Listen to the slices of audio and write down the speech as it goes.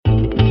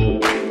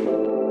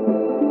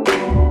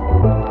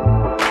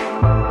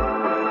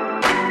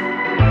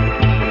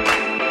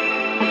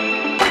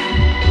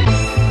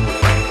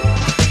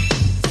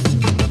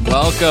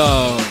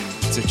Welcome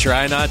to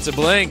Try Not to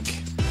Blink,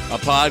 a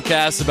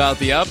podcast about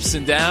the ups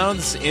and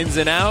downs, ins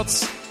and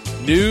outs,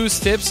 news,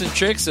 tips, and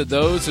tricks of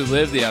those who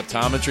live the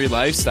optometry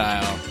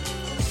lifestyle.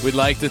 We'd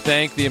like to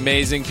thank the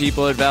amazing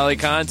people at Valley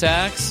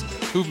Contacts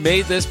who've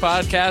made this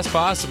podcast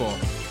possible.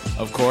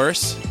 Of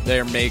course,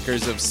 they're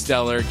makers of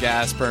stellar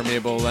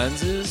gas-permeable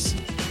lenses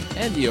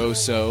and the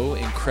oh-so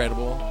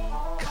incredible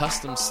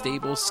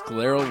custom-stable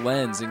scleral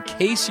lens. In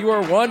case you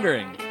are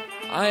wondering,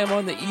 I am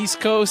on the East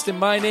Coast, and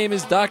my name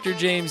is Dr.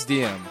 James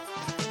Diem.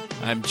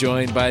 I'm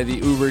joined by the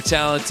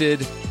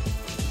uber-talented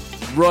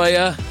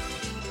Roya,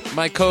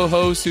 my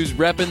co-host who's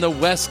repping the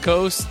West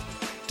Coast,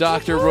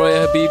 Dr.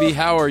 Roya Habibi.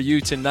 How are you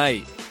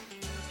tonight?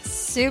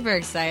 Super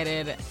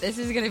excited. This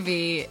is going to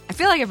be, I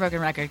feel like a broken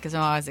record because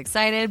I'm always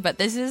excited, but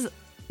this is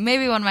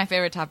maybe one of my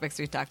favorite topics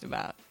we've talked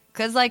about.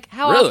 Because,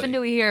 how often do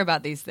we hear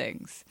about these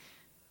things?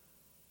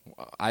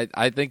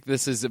 I think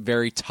this is a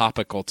very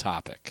topical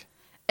topic.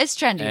 It's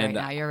trendy right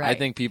now, you're right. I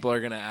think people are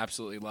going to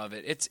absolutely love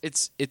it.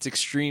 It's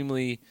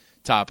extremely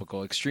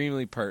topical,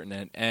 extremely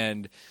pertinent,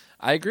 and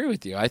I agree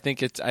with you. I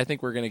think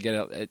we're going to get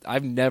it.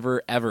 I've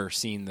never ever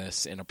seen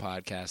this in a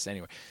podcast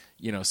anyway.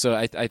 So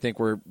I think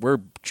we're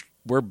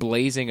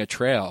blazing a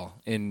trail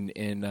in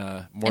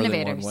more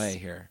than one way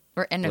here.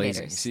 We're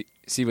innovators.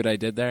 See what I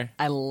did there?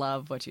 I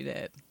love what you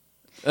did.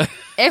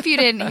 If you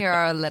didn't hear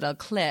our little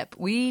clip,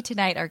 we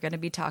tonight are going to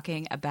be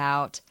talking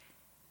about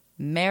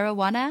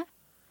marijuana,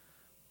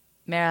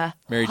 and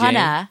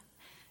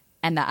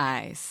the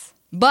eyes.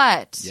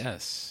 But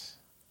yes,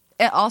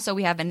 also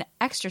we have an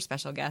extra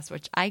special guest,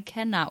 which I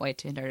cannot wait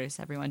to introduce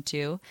everyone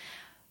to.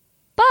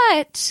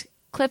 But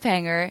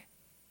cliffhanger,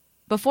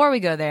 before we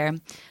go there,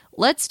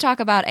 let's talk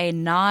about a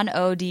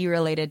non-OD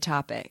related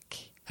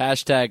topic.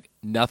 Hashtag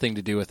nothing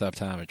to do with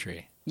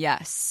optometry.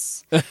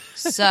 Yes.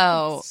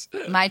 So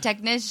my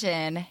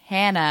technician,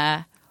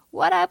 Hannah,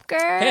 what up, girl?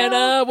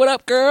 Hannah, what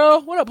up, girl?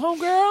 What up,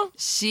 homegirl?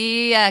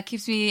 She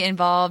keeps me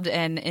involved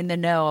and in the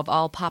know of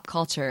all pop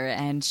culture,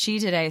 and she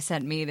today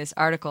sent me this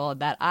article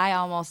that I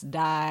almost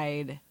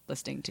died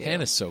listening to.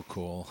 Hannah's so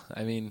cool.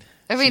 I mean,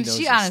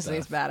 she honestly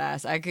is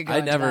badass. I could go.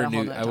 I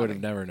would have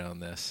never known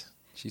this.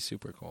 She's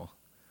super cool.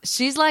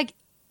 She's like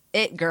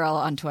it girl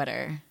on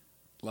Twitter.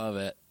 Love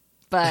it.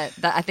 But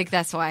I think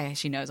that's why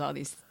she knows all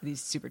these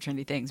super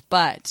trendy things.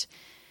 But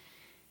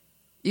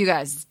you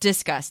guys,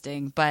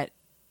 disgusting. But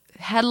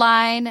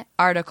headline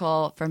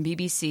article from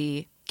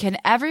BBC: Can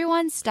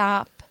everyone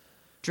stop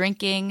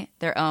drinking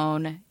their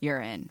own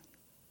urine?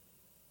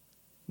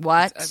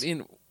 What? I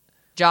mean,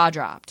 jaw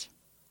dropped.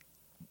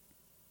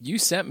 You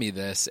sent me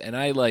this, and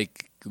I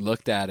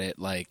looked at it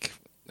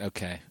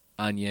okay,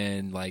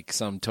 Onion,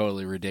 some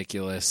totally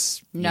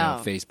ridiculous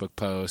Facebook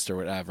post or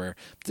whatever.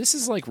 But this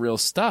is real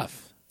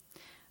stuff.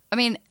 I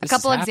mean, a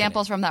couple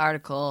examples from the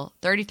article.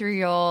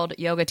 33-year-old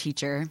yoga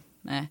teacher.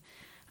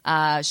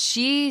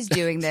 She's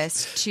doing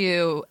this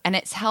and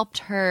it's helped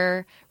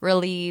her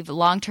relieve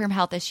long-term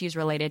health issues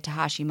related to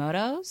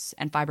Hashimoto's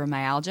and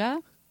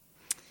fibromyalgia.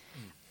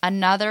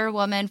 Another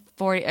woman,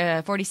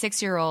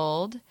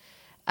 46-year-old,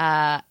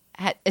 it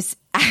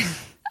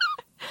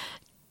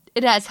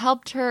has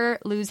helped her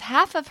lose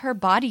half of her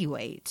body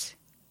weight.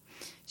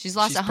 She's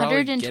lost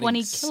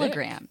 120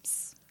 kilograms.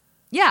 Sick.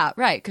 Yeah,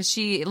 right, because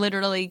she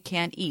literally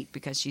can't eat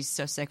because she's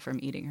so sick from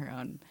eating her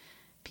own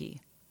pee.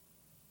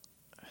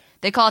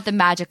 They call it the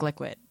magic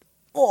liquid.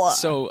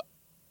 So,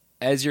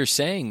 as you're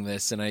saying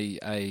this, and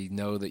I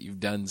know that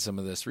you've done some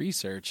of this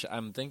research,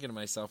 I'm thinking to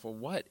myself, well,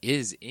 what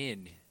is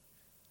in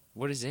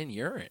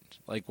urine?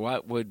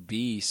 What would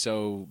be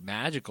so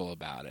magical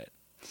about it?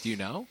 Do you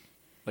know?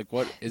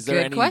 What is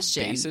there any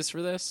basis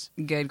for this?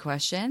 Good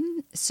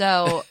question.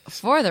 So,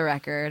 for the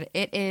record,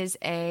 it is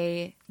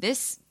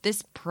this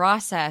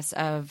process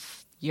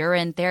of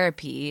urine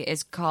therapy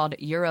is called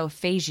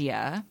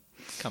urophagia.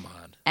 Come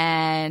on.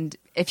 And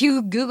if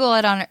you Google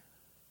it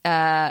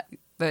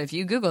if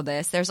you Google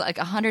this, there's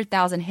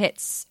 100,000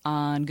 hits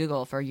on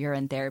Google for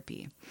urine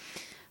therapy.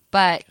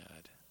 But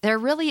there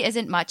really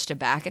isn't much to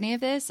back any of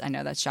this. I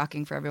know that's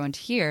shocking for everyone to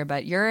hear,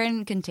 but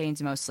urine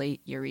contains mostly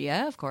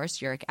urea, of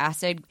course, uric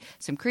acid,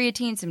 some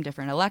creatine, some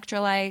different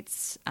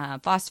electrolytes,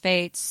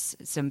 phosphates,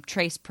 some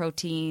trace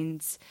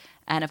proteins,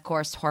 and, of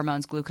course,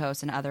 hormones,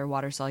 glucose, and other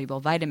water-soluble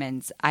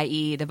vitamins,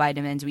 i.e. the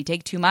vitamins we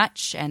take too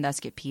much and thus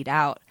get peed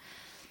out.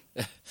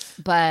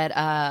 But,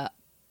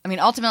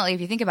 ultimately,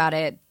 if you think about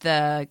it,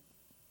 the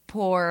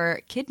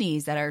poor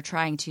kidneys that are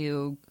trying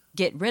to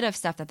get rid of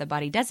stuff that the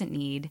body doesn't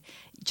need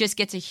just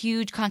gets a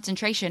huge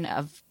concentration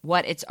of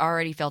what it's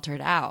already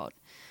filtered out.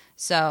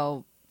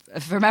 So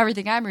from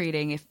everything I'm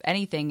reading, if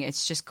anything,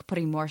 it's just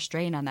putting more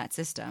strain on that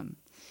system.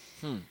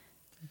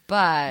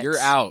 But you're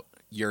out.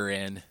 You're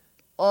in.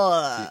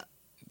 Ugh.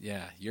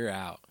 Yeah, you're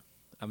out.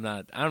 I'm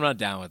not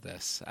down with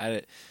this.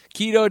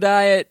 Keto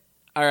diet.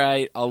 All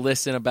right, I'll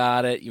listen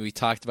about it. We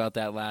talked about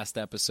that last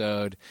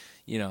episode.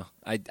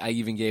 I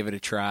even gave it a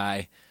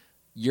try.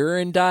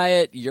 Urine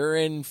diet,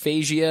 urine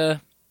phagia.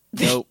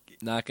 Nope,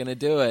 not going to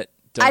do it.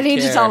 I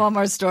need to tell one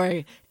more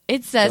story.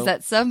 It says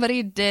that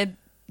somebody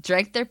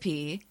drank their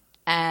pee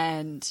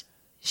and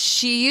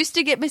she used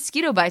to get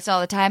mosquito bites all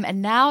the time,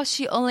 and now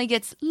she only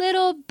gets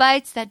little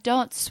bites that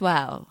don't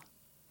swell.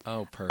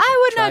 Oh, perfect.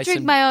 I would not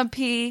drink my own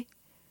pee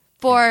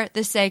for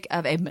the sake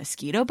of a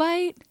mosquito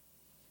bite.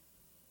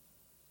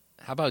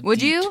 How about Would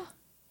DEET? you?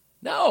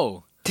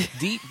 No.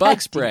 DEET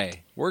bug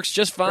spray. Works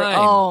just fine.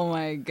 Oh,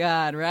 my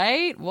God,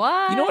 right?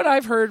 What? You know what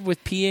I've heard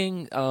with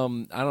peeing? I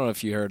don't know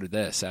if you heard of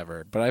this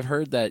ever, but I've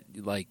heard that,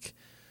 like,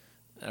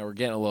 we're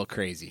getting a little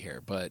crazy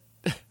here, but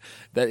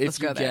that if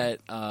you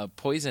get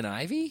poison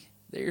ivy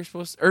that you're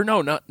supposed to, or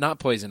no, not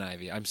poison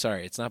ivy. I'm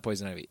sorry, it's not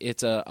poison ivy.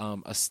 It's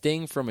a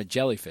sting from a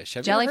jellyfish.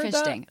 Have jellyfish you ever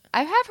heard that? sting.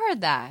 I have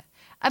heard that.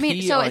 I mean,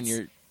 pee so on it's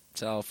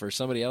yourself or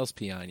somebody else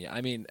pee on you.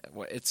 I mean,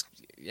 it's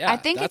I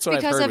think that's it's what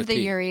I've because heard of the with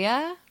pee.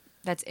 urea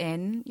that's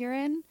in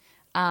urine.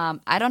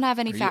 I don't have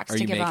any facts to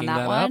you give on making that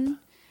that one, up?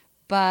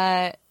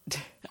 but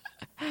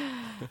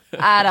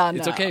I don't know.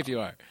 It's okay if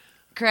you are.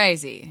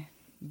 Crazy.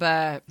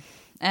 But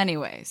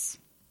anyways,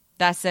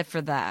 that's it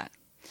for that.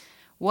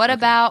 What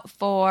about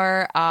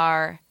for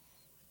our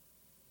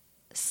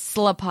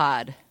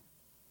slipod?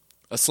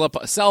 Cell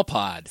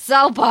pod.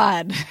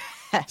 Cellpod.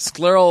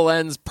 Scleral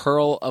lens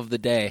pearl of the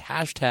day.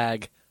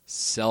 Hashtag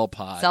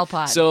Cellpod.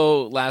 Cellpod.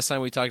 So last time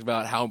we talked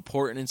about how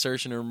important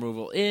insertion and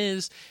removal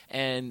is,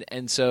 and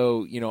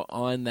so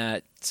on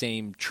that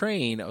same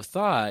train of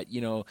thought,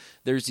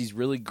 there's these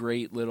really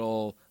great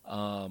little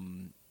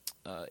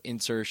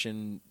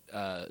insertion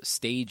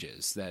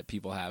stages that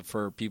people have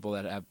for people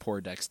that have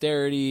poor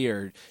dexterity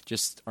or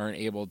just aren't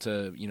able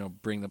to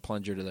bring the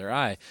plunger to their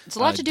eye. It's a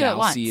lot to do at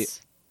once.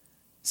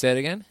 Say it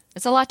again.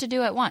 It's a lot to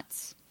do at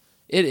once.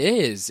 It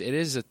is.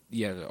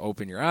 You have to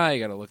open your eye. You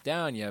got to look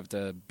down. You have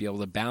to be able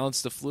to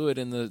balance the fluid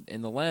in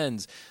the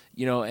lens.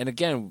 And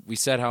again, we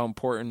said how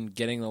important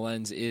getting the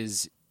lens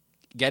is.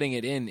 Getting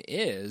it in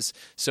is.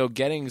 So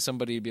getting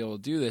somebody to be able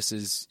to do this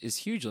is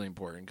hugely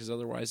important because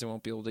otherwise they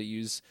won't be able to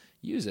use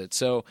it.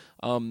 So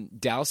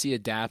Dalsy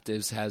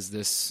Adaptives has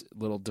this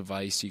little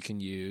device you can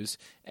use,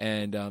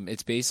 and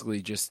it's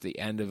basically just the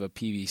end of a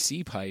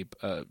PVC pipe,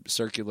 a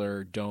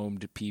circular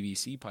domed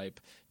PVC pipe,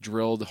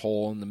 drilled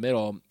hole in the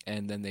middle,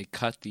 and then they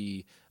cut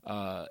the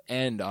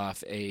end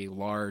off a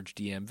large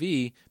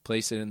DMV,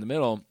 place it in the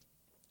middle.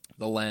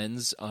 The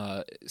lens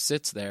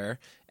sits there,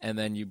 and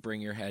then you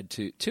bring your head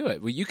to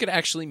it. Well, you could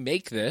actually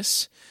make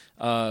this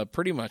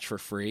pretty much for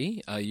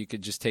free. You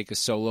could just take a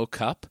solo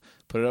cup,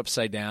 put it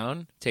upside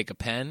down, take a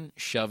pen,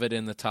 shove it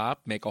in the top,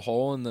 make a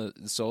hole in the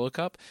solo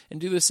cup, and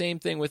do the same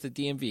thing with the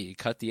DMV.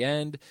 Cut the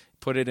end,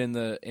 put it in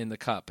the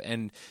cup.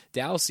 And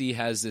Dalsy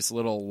has this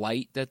little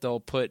light that they'll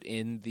put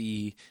in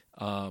the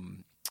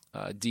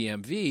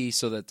DMV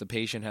so that the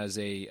patient has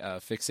a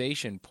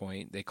fixation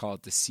point. They call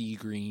it the sea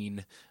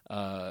green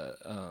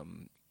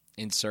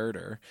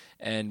inserter.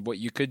 And what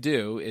you could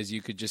do is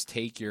you could just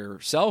take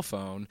your cell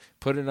phone,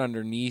 put it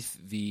underneath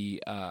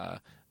the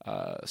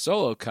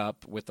solo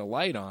cup with the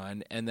light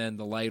on, and then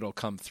the light will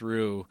come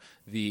through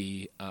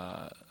the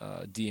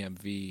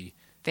DMV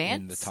Fancy.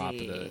 in the top of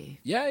the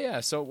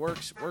so it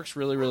works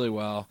really, really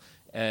well.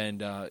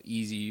 And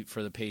easy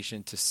for the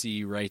patient to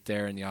see right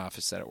there in the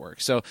office that it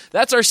works. So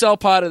that's our cell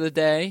pod of the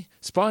day,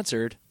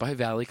 sponsored by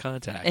Valley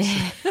Contacts.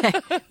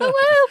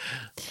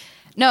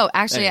 No,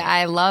 actually,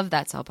 I love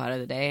that cell pod of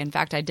the day. In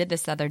fact, I did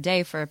this the other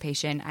day for a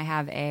patient. I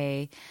have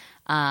a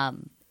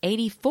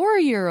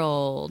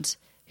 84-year-old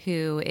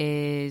who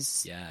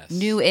is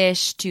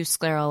new-ish to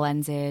scleral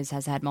lenses,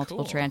 has had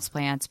multiple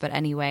transplants. But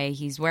anyway,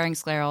 he's wearing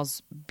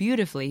sclerals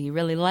beautifully. He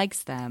really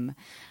likes them.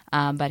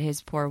 But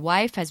his poor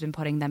wife has been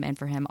putting them in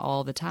for him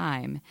all the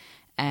time.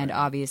 And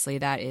obviously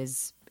that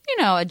is,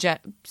 a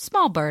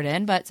small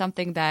burden, but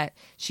something that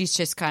she's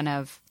just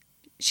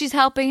she's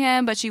helping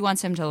him, but she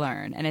wants him to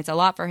learn. And it's a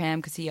lot for him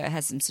because he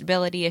has some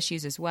stability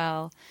issues as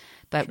well.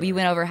 But we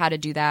went over how to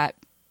do that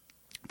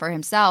for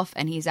himself,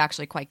 and he's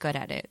actually quite good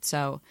at it.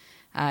 So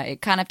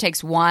it kind of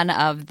takes one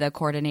of the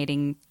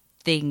coordinating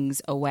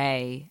things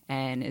away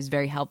and is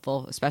very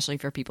helpful, especially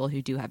for people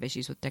who do have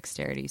issues with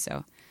dexterity.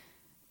 So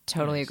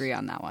totally agree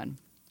on that one.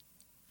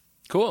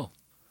 Cool.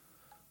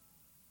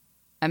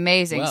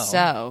 Amazing. Well,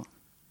 so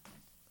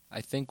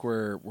I think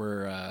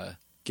we're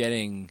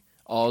getting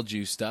all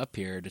juiced up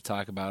here to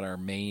talk about our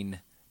main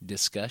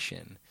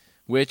discussion,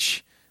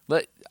 which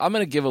I'm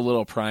going to give a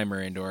little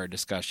primer into our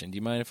discussion. Do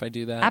you mind if I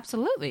do that?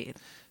 Absolutely.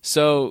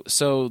 So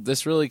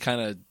this really kind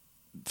of,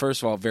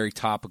 first of all, very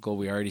topical.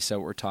 We already said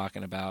what we're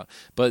talking about,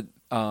 but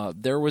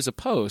there was a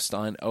post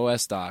on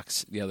OS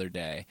Docs the other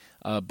day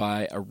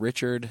by a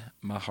Richard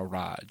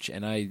Maharaj,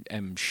 and I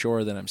am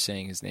sure that I'm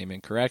saying his name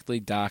incorrectly.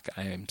 Doc,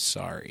 I am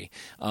sorry.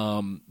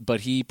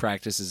 But he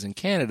practices in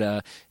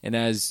Canada, and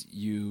as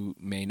you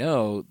may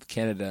know,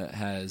 Canada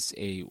has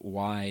a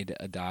wide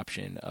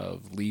adoption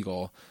of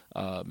legal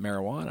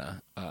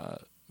marijuana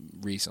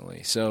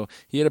recently. So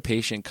he had a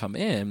patient come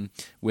in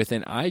with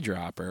an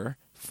eyedropper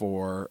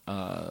for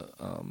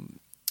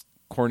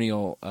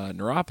corneal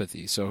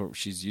neuropathy. So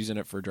she's using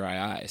it for dry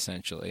eye,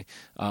 essentially.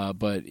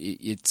 But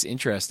it's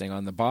interesting.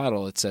 On the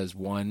bottle, it says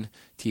 1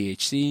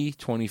 THC,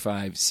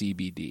 25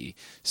 CBD.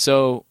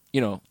 So,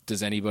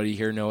 does anybody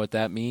here know what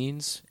that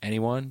means?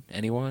 Anyone?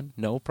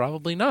 No,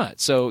 probably not.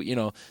 So,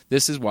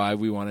 this is why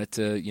we wanted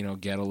to,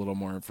 get a little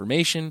more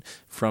information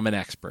from an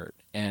expert.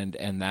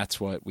 And that's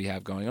what we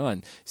have going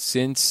on.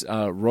 Since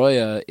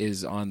Roya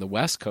is on the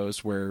West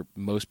Coast where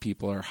most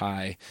people are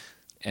high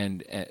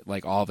and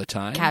like all the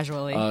time.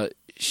 Casually.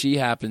 She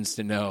happens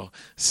to know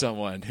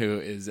someone who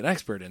is an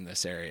expert in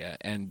this area.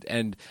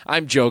 And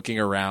I'm joking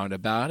around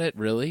about it,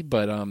 really,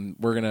 but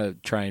we're going to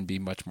try and be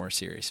much more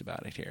serious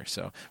about it here.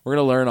 So we're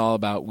going to learn all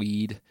about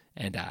weed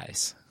and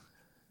eyes.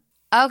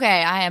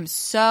 Okay, I am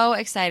so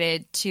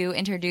excited to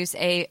introduce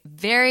a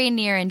very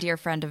near and dear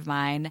friend of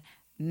mine,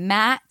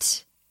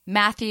 Matthew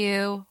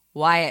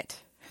Wyatt.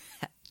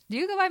 Do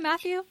you go by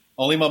Matthew?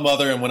 Only my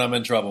mother and when I'm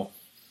in trouble.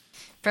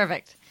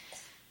 Perfect.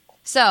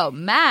 So,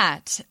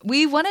 Matt,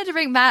 we wanted to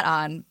bring Matt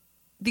on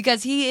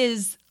because he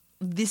is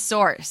the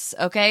source,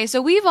 okay?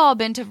 So we've all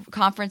been to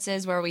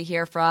conferences where we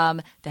hear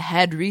from the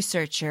head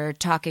researcher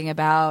talking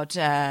about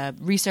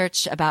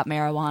research about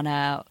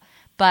marijuana,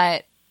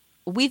 but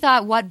we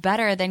thought what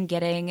better than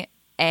getting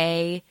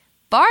a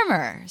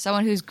farmer,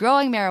 someone who's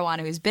growing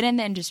marijuana, who's been in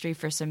the industry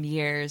for some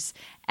years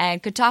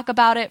and could talk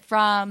about it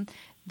from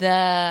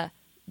the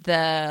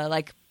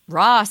like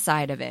raw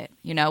side of it.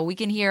 We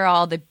can hear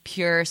all the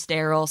pure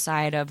sterile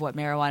side of what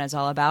marijuana is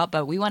all about,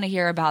 but we want to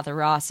hear about the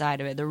raw side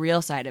of it, the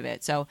real side of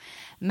it. So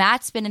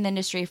Matt's been in the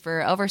industry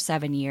for over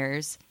 7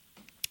 years.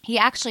 He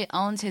actually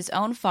owns his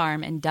own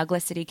farm in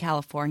Douglas City,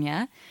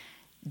 California,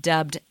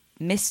 dubbed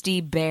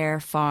Misty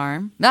Bear Creek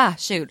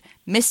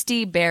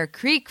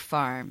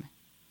Farm.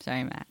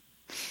 Sorry, Matt.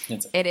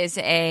 It is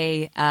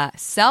a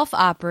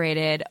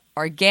self-operated,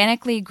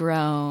 organically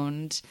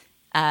grown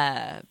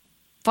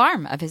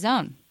farm of his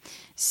own.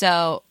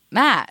 So,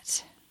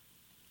 Matt,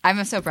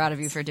 I'm so proud of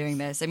you for doing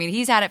this. I mean,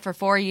 he's had it for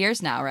 4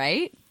 years now,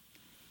 right?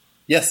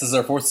 Yes, this is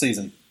our 4th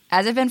season.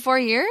 Has it been 4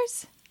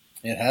 years?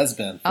 It has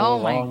been. Oh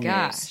my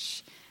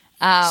gosh!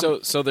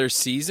 So there's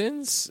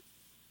seasons.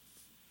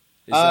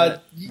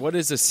 What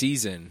is a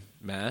season,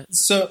 Matt?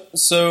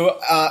 So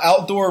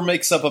outdoor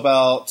makes up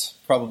about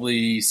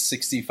probably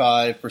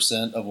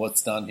 65% of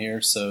what's done here.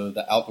 So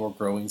the outdoor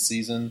growing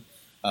season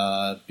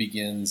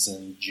begins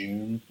in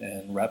June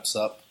and wraps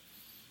up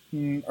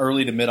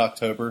early to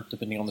mid-October,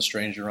 depending on the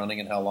strains you're running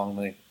and how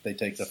long they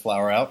take to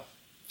flower out.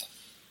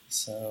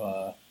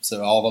 So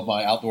all of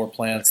my outdoor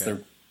plants, They're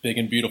big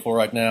and beautiful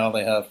right now.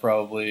 They have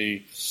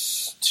probably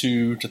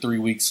 2 to 3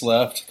 weeks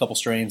left. A couple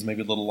strains,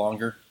 maybe a little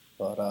longer,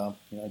 but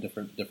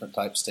different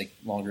types take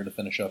longer to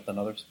finish up than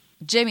others.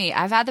 Jimmy,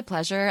 I've had the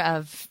pleasure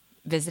of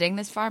visiting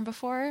this farm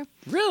before.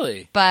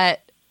 Really?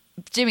 But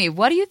Jimmy,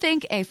 what do you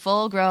think a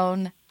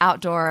full-grown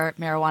outdoor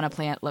marijuana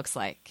plant looks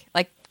like?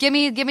 Like, give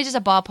me just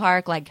a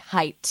ballpark, like,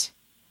 height.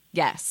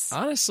 Yes.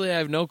 Honestly, I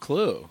have no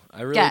clue.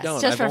 I really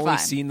don't. Just I've only fun.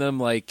 seen them,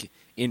 like,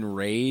 in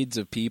raids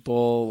of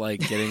people,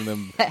 like, getting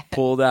them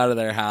pulled out of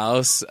their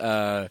house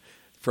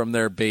from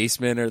their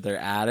basement or their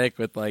attic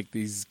with, like,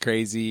 these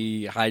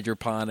crazy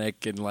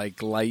hydroponic and,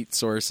 like, light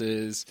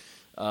sources.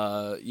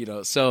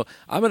 So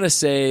I'm going to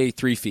say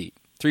 3 feet.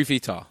 3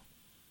 feet tall.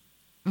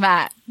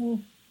 Matt,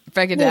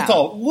 break it down.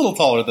 A little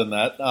taller than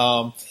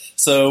that.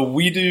 So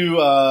we do,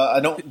 I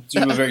don't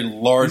do a very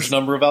large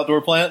number of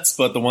outdoor plants,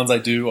 but the ones I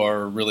do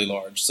are really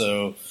large.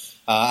 So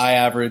I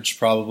average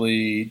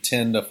probably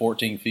 10 to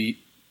 14 feet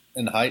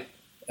in height.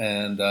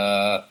 And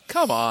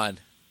come on.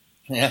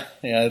 Yeah.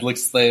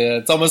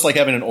 It's almost like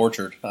having an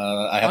orchard.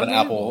 I have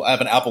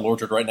an apple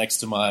orchard right next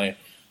to my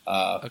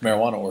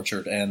marijuana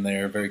orchard, and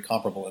they're very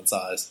comparable in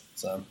size.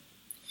 So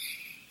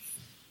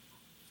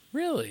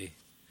really?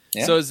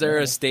 Yeah. So is there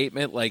a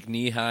statement like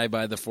knee high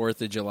by the 4th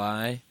of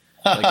July?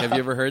 Like, have you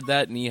ever heard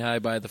that? Knee high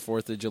by the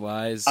 4th of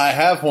July? I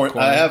have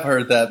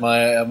heard that.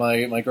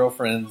 My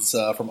girlfriend's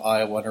from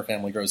Iowa, and her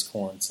family grows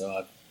corn, so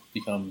I've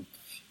become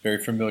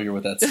very familiar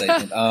with that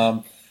statement.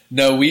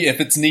 No,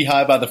 if it's knee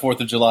high by the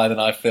 4th of July, then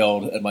I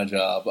failed at my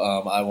job.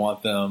 I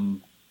want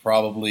them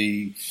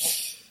probably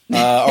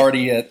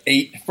already at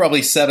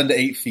 7 to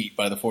 8 feet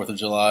by the 4th of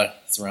July.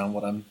 It's around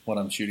what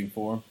I'm shooting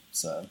for.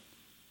 So.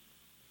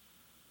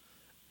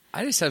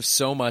 I just have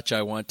so much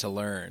I want to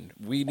learn.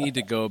 We need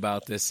to go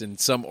about this in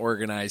some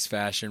organized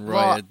fashion.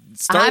 Roya,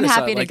 well, I'm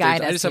happy to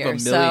guide us I just have a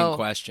million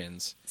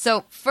questions.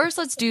 So first,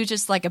 let's do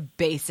just like a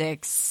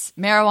basics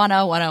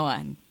marijuana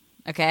 101.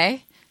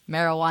 Okay,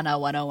 marijuana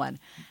 101.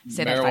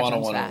 Say that 5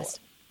 times fast.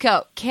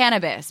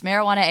 Cannabis,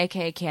 marijuana,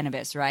 aka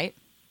cannabis, right?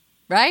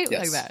 Right, yes.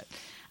 Like that.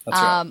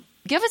 That's right.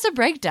 Give us a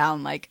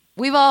breakdown. Like,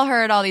 we've all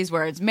heard all these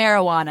words: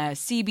 marijuana,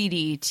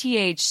 CBD,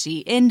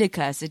 THC,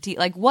 indica, sativa.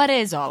 Like, what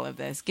is all of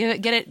this?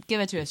 Give it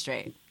to us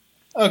straight.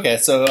 Okay,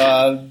 so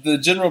the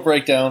general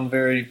breakdown,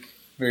 very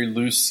very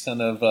loose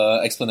kind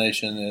of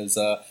explanation is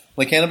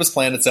the cannabis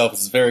plant itself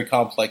is a very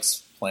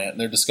complex plant, and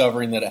they're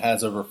discovering that it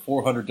has over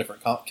 400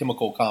 different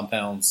chemical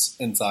compounds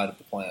inside of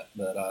the plant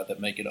that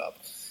make it up.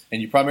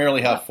 And you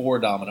primarily have 4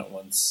 dominant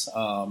ones.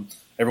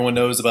 everyone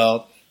knows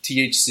about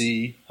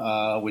THC,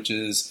 which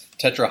is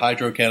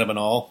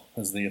tetrahydrocannabinol,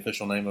 is the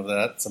official name of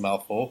that. It's a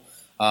mouthful.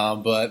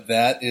 But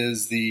that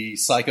is the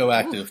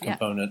psychoactive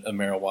component of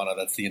marijuana.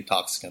 That's the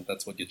intoxicant.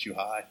 That's what gets you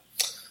high.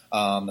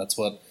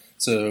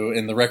 So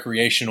in the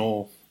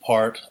recreational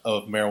part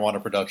of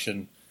marijuana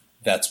production,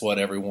 that's what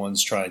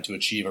everyone's trying to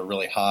achieve, a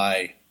really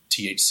high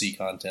THC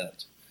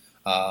content.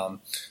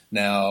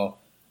 Now,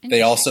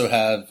 they also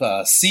have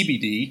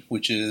CBD,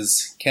 which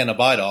is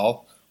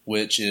cannabidiol,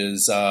 which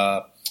is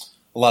a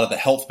lot of the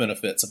health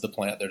benefits of the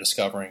plant they're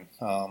discovering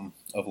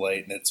of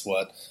late. And it's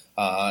what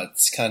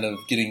it's kind of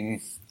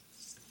getting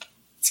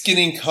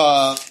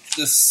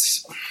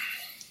this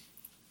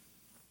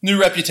new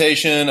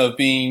reputation of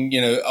being,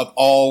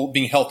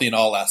 being healthy in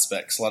all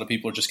aspects. A lot of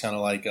people are just kind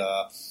of like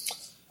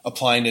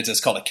applying it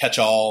as called a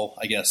catch-all,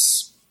 I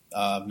guess,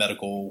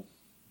 medical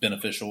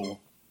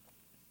beneficial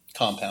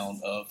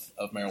compound of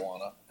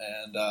marijuana.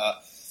 And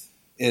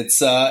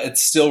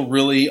it's still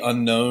really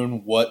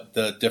unknown what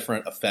the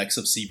different effects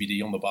of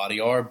CBD on the body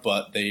are,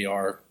 but they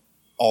are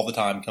all the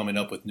time coming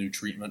up with new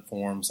treatment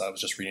forms. I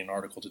was just reading an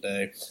article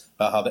today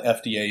about how the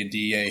FDA and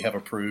DEA have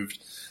approved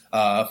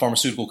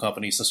pharmaceutical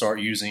companies to start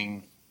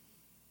using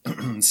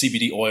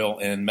CBD oil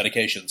in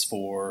medications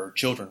for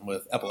children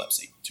with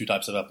epilepsy, 2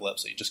 types of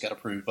epilepsy. Just got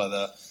approved by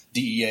the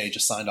DEA,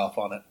 just signed off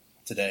on it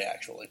today,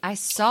 actually. I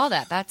saw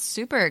that. That's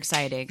super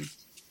exciting.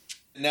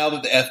 Now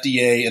that the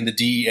FDA and the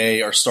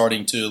DEA are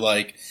starting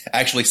to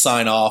actually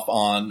sign off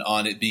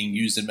on it being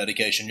used in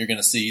medication, you're going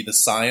to see the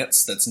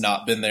science that's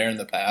not been there in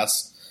the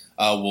past.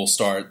 We'll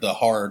start the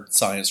hard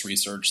science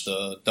research,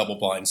 the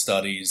double-blind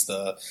studies,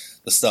 the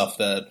stuff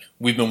that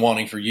we've been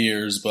wanting for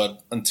years.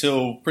 But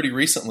until pretty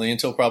recently,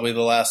 until probably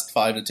the last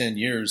 5 to 10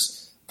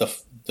 years,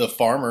 the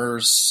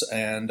farmers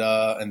and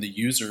the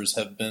users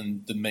have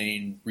been the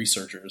main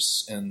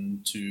researchers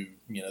into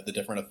the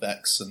different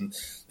effects and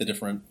the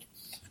different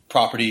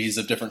properties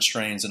of different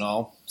strains and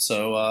all.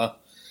 So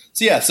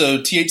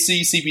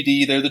THC,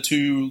 CBD, they're the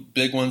 2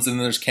 big ones, and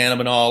then there's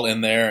cannabinol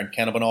in there, and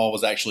cannabinol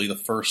was actually the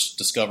first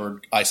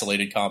discovered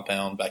isolated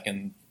compound back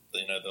in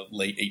the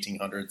late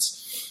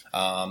 1800s.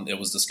 It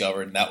was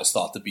discovered, and that was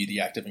thought to be the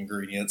active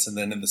ingredients. And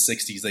then in the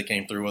 60s, they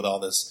came through with all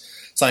this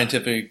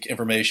scientific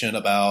information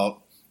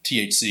about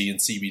THC and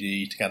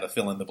CBD to kind of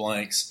fill in the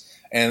blanks.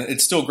 And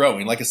it's still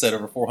growing. Like I said,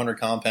 over 400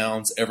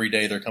 compounds. Every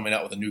day they're coming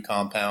out with a new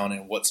compound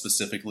and what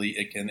specifically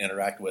it can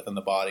interact with in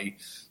the body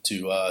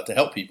to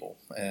help people.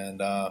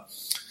 And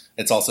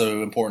it's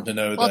also important to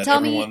know that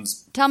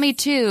everyone's... Tell me,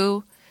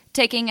 too,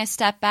 taking a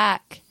step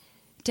back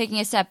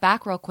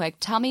real quick,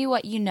 tell me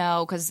what you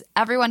know, because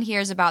everyone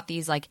hears about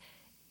these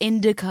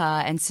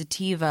indica and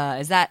sativa.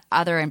 Is that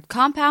other in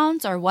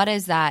compounds, or what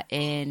is that?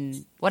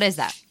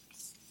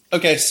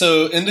 Okay,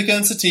 so indica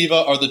and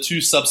sativa are the 2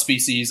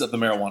 subspecies of the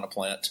marijuana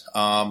plant.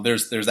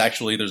 There's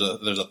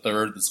a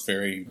third that's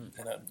very,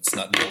 it's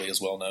not nearly as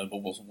well known,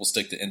 but we'll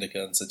stick to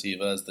indica and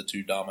sativa as the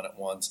 2 dominant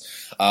ones.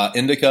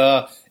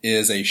 Indica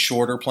is a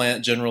shorter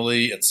plant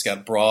generally. It's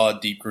got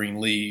broad, deep green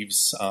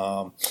leaves,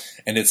 and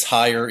it's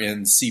higher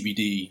in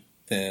CBD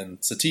than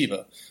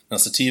sativa. Now,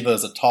 sativa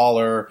is a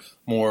taller,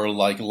 more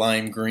like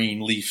lime green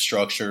leaf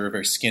structure,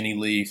 very skinny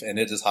leaf, and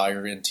it is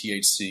higher in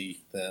THC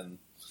than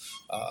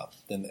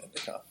the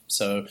indica.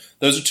 So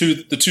those are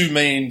the 2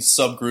 main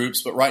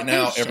subgroups, but right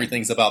now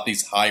everything's about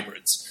these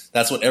hybrids.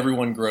 That's what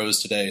everyone grows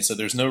today. So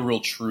there's no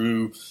real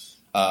true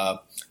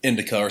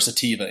indica or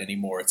sativa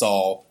anymore. It's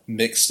all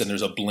mixed, and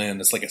there's a blend.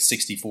 It's like a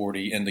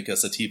 60-40 indica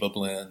sativa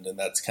blend, and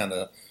that's kind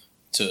of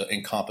to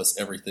encompass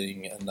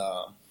everything. And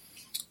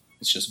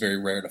it's just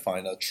very rare to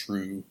find a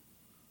true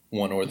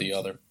one or the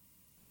other.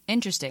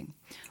 Interesting.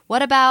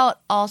 What about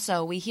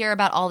also, we hear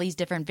about all these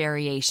different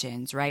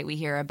variations, right? We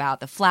hear about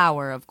the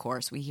flower, of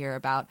course. We hear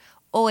about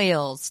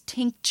oils,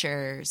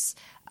 tinctures.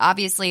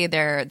 Obviously,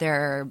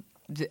 they're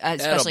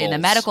especially in the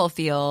medical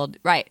field,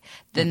 right?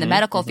 In the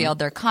medical field,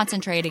 they're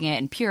concentrating it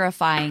and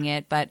purifying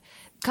it. But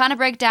kind of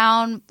break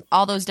down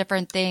all those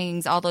different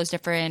things, all those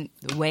different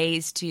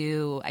ways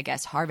to, I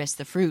guess, harvest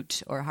the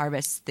fruit or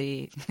harvest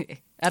the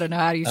 – I don't know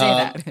how you say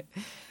that.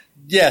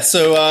 Yeah,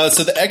 so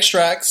the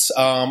extracts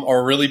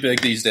are really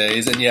big these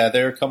days, and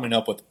they're coming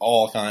up with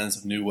all kinds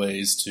of new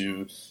ways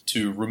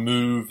to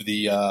remove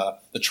the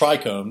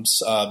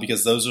trichomes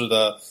because those are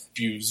if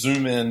you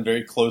zoom in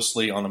very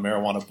closely on a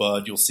marijuana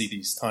bud, you'll see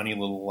these tiny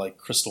little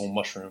crystal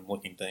mushroom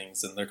looking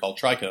things, and they're called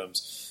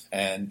trichomes.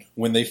 And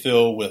when they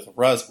fill with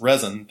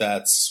resin,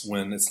 that's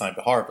when it's time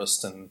to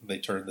harvest, and they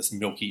turn this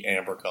milky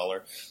amber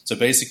color. So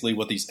basically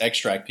what these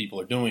extract people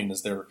are doing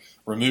is they're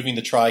removing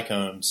the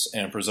trichomes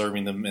and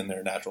preserving them in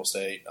their natural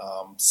state,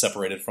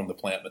 separated from the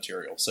plant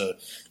material. So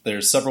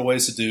there's several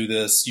ways to do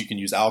this. You can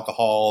use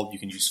alcohol. You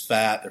can use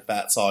fat. They're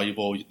fat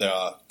soluble. They're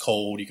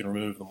cold. You can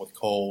remove them with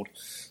cold.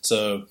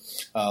 So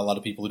a lot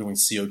of people are doing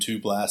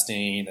CO2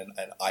 blasting and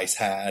ice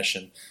hash,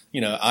 and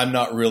I'm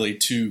not really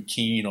too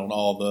keen on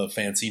all the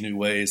fancy new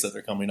ways that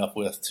they're coming up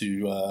with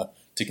to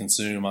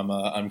consume.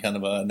 I'm kind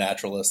of a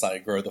naturalist. I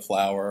grow the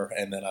flower,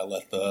 and then I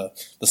let the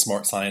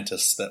smart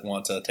scientists that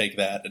want to take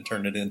that and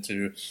turn it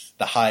into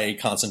the high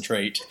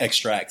concentrate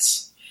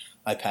extracts.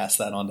 I pass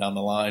that on down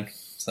the line.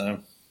 So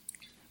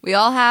we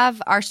all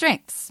have our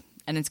strengths,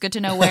 and it's good to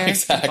know where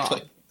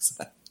exactly.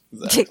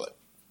 Exactly.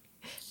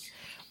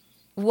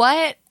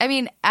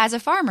 As a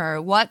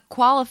farmer, what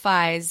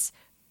qualifies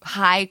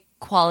high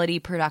quality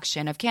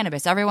production of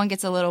cannabis? Everyone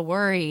gets a little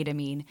worried.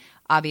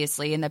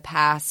 Obviously in the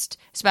past,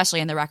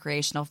 especially in the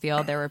recreational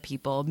field, there were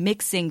people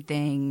mixing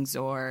things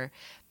or,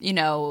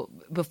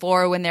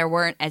 before when there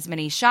weren't as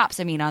many shops.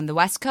 On the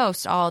West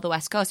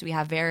Coast, we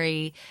have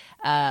very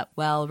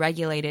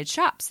well-regulated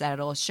shops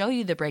that'll show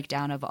you the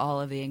breakdown of all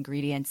of the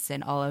ingredients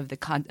and all of the,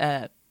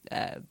 chemicals.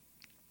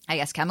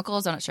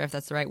 I'm not sure if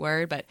that's the right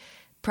word, but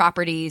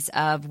properties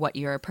of what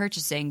you're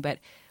purchasing. But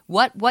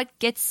what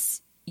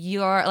gets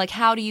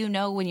how do you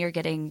know when you're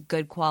getting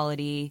good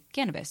quality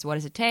cannabis? What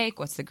does it take?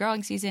 What's the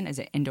growing season? Is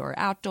it indoor or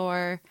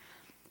outdoor?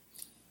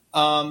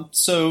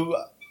 So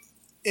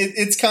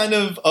it's kind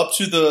of up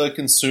to the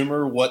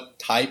consumer what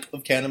type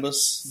of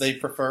cannabis they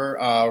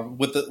prefer.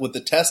 With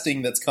the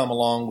testing that's come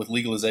along with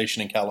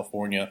legalization in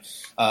California,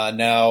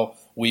 now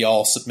we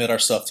all submit our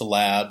stuff to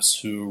labs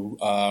who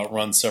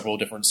run several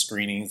different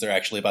screenings. They're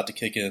actually about to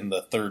kick in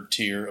the third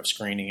tier of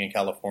screening in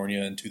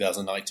California in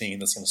 2019.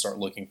 That's going to start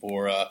looking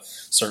for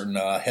certain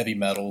heavy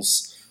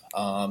metals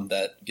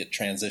that get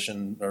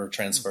transitioned or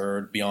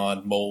transferred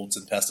beyond molds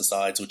and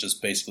pesticides, which is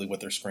basically what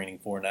they're screening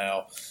for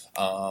now.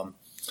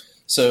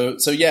 So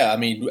yeah,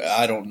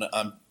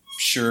 I'm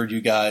sure you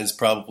guys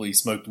probably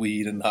smoked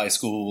weed in high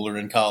school or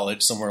in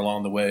college somewhere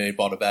along the way,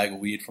 bought a bag of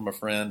weed from a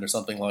friend or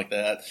something like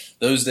that.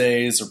 Those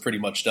days are pretty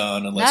much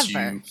done unless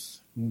you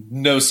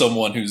know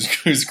someone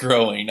who's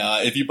growing.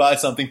 If you buy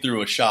something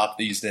through a shop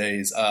these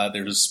days,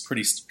 there's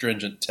pretty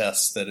stringent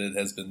tests that it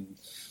has been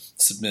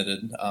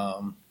submitted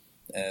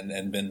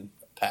and been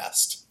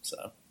passed.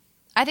 So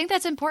I think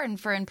that's important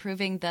for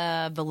improving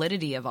the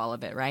validity of all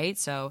of it, right?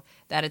 So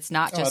that it's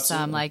not just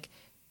some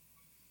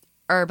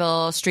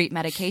herbal street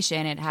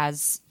medication. It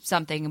has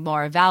something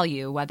more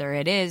value, whether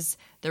it is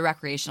the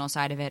recreational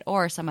side of it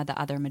or some of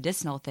the other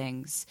medicinal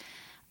things.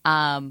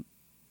 You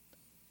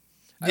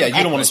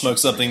don't want to smoke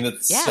something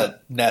that's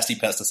got nasty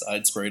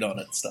pesticide sprayed on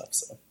it and stuff.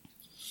 So.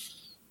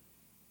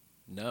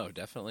 No,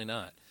 definitely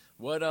not.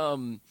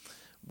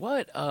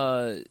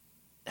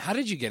 How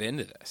did you get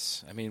into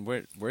this?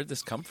 Where'd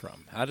this come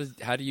from?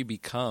 How do you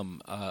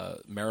become a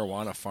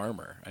marijuana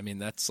farmer?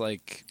 That's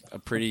like a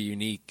pretty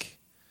unique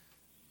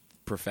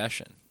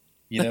profession.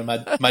 My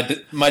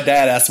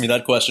dad asked me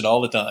that question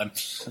all the time.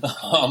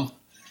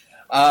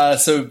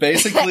 So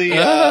basically,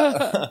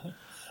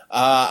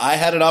 I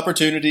had an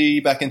opportunity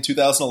back in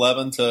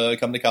 2011 to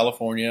come to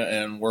California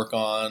and work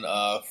on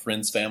a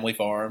friend's family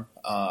farm.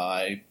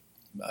 I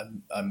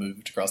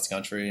moved across the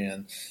country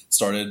and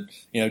started,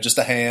 just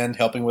a hand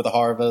helping with the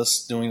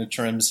harvest, doing the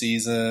trim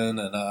season.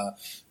 And,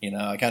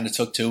 I kind of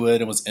took to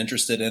it and was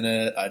interested in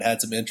it. I'd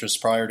had some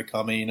interest prior to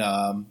coming.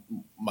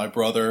 My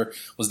brother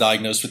was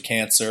diagnosed with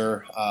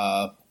cancer,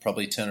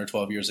 probably 10 or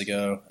 12 years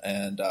ago.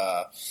 And,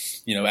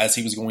 as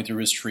he was going through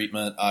his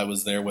treatment, I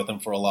was there with him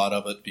for a lot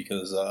of it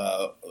because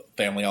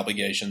family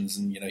obligations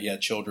and, he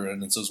had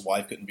children. And so his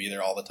wife couldn't be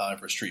there all the time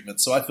for his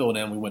treatment. So I filled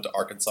in. We went to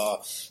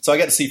Arkansas. So I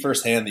got to see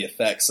firsthand the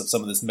effects of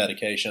some of this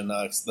medication,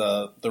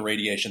 the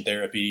radiation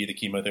therapy, the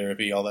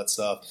chemotherapy, all that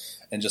stuff,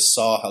 and just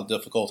saw how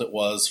difficult it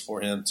was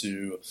for him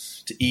to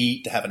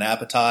eat, to have an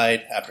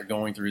appetite after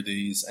going through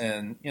these.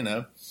 And,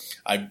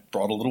 I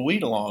brought a little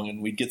weed along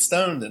and we'd get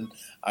stoned and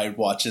I'd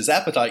watch his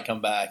appetite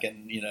come back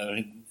and,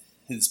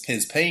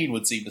 his pain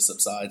would seem to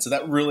subside. So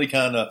that really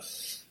kind of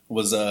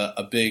was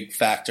a big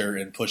factor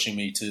in pushing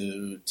me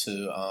to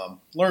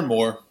learn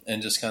more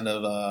and just kind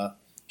of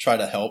try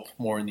to help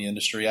more in the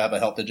industry. I have a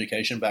health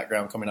education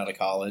background coming out of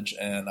college,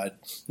 and I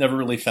never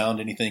really found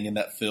anything in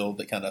that field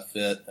that kind of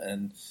fit.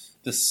 And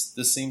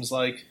this seems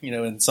like,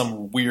 in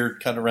some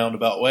weird kind of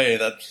roundabout way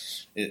that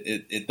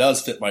it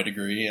does fit my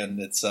degree, and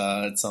it's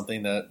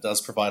something that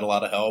does provide a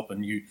lot of help.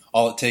 And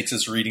all it takes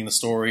is reading the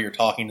story or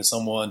talking to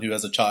someone who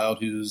has a child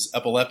who's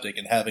epileptic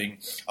and having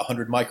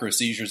 100 micro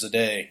seizures a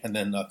day, and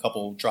then a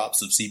couple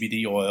drops of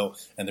CBD oil,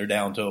 and they're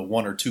down to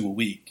 1 or 2 a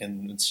week.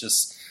 And it's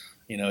just,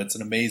 it's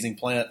an amazing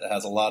plant that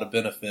has a lot of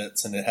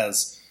benefits, and it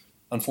has,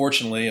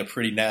 unfortunately, a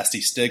pretty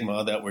nasty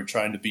stigma that we're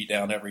trying to beat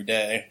down every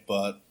day.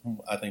 But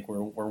I think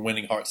we're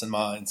winning hearts and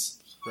minds.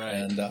 Right.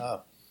 And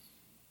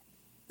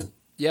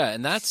yeah,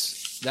 and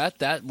that's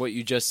what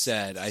you just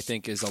said, I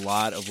think, is a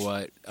lot of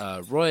what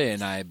Roya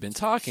and I have been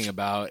talking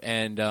about.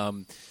 And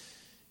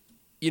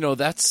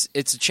it's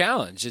a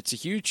challenge. It's a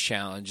huge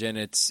challenge, and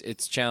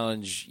it's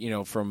challenge,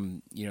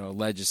 from, a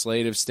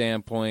legislative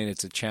standpoint.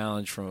 It's a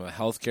challenge from a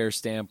healthcare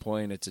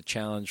standpoint. It's a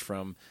challenge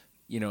from,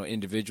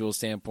 individual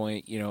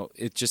standpoint.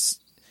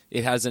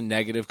 it has a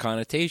negative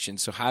connotation.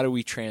 So how do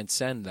we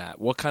transcend that?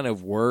 What kind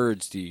of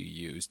words do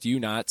you use? Do you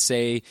not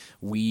say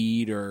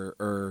weed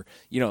or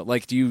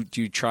like do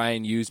you try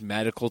and use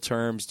medical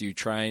terms? Do you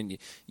try and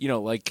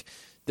like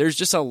there's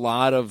just a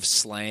lot of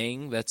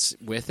slang that's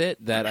with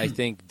it that I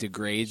think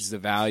degrades the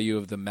value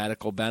of the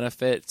medical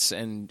benefits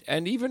and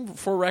even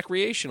for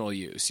recreational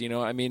use.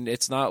 I mean,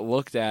 it's not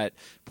looked at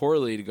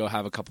poorly to go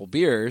have a couple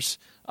beers,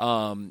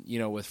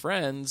 with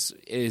friends.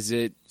 Is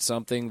it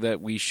something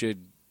that we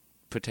should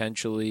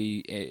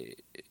potentially,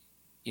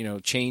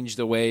 change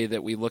the way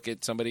that we look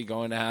at somebody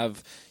going to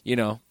have,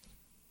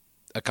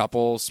 a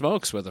couple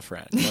smokes with a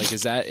friend? Like,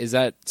 is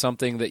that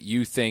something that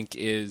you think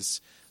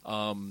is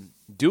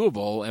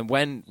doable, and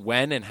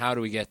when and how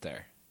do we get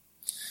there?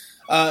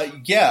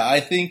 I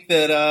think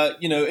that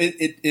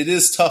it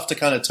is tough to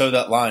kind of toe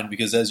that line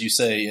because, as you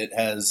say, it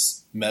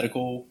has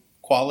medical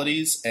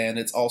qualities and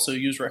it's also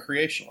used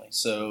recreationally.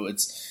 So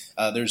it's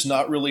there's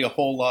not really a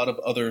whole lot of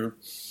other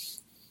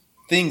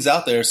things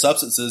out there.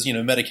 Substances,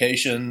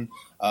 medication.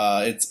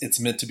 It's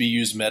meant to be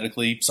used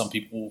medically. Some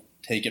people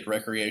take it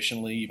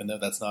recreationally, even though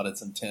that's not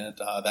its intent.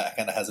 That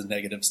kind of has a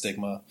negative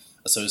stigma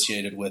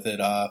associated with it.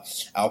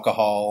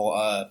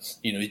 Alcohol,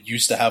 it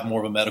used to have more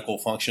of a medical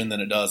function than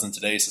it does in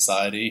today's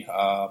society.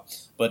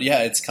 But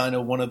yeah, it's kind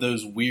of one of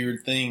those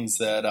weird things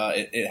that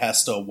it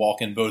has to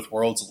walk in both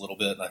worlds a little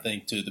bit. And I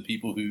think to the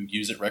people who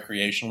use it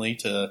recreationally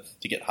to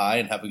get high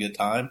and have a good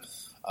time,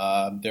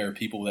 there are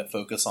people that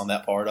focus on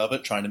that part of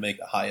it, trying to make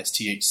the highest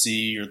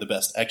THC or the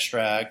best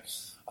extract.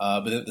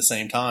 But at the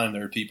same time,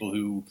 there are people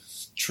who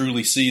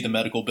truly see the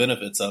medical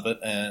benefits of it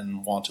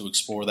and want to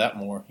explore that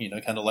more,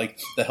 kind of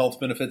like the health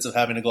benefits of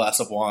having a glass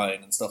of wine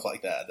and stuff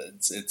like that.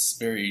 It's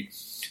very,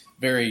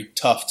 very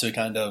tough to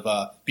kind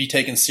of be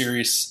taken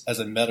serious as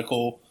a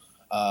medical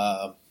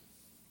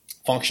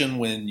function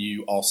when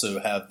you also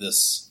have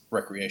this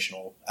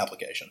recreational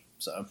application.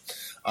 So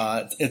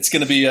it's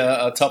going to be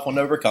a tough one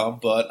to overcome,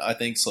 but I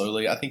think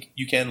slowly, I think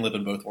you can live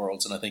in both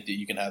worlds, and I think that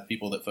you can have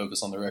people that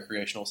focus on the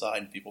recreational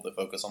side and people that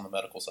focus on the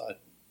medical side.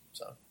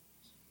 So.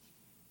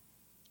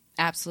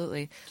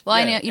 Absolutely. Well,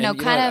 yeah,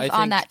 I think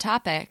on that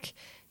topic,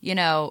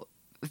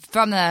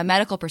 from the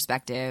medical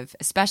perspective,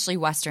 especially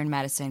Western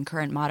medicine,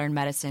 current modern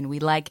medicine, we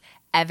like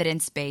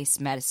evidence-based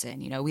medicine.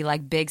 We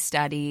like big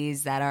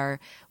studies that are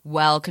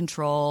well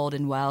controlled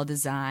and well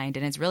designed,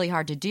 and it's really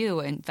hard to do.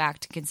 In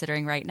fact,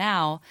 considering right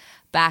now,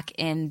 back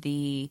in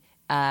the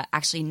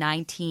actually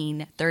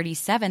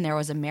 1937, there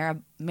was a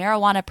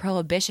Marijuana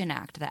Prohibition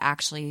Act that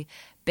actually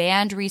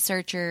banned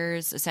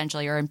researchers,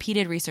 essentially, or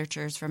impeded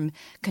researchers from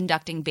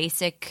conducting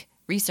basic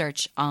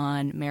research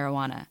on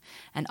marijuana.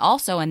 And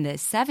also in the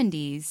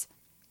 70s,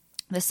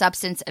 the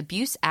Substance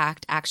Abuse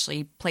Act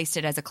actually placed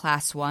it as a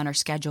Class 1 or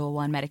Schedule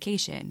 1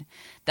 medication,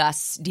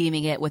 thus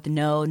deeming it with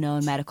no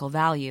known medical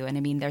value. And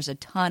I mean, there's a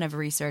ton of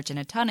research and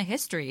a ton of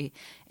history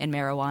in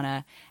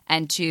marijuana.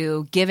 And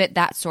to give it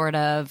that sort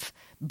of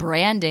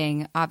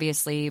branding,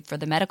 obviously, for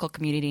the medical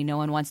community, no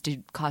one wants to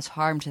cause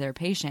harm to their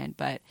patient.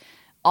 But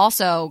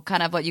also,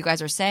 kind of what you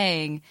guys are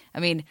saying,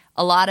 I mean,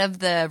 a lot of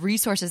the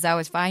resources I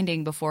was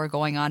finding before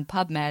going on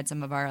PubMed,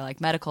 some of our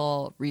like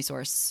medical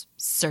resource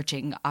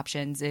searching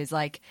options is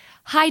like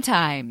High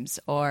Times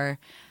or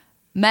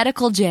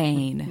Medical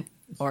Jane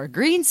or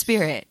Green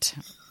Spirit,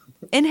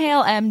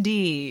 Inhale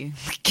MD,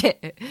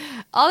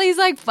 all these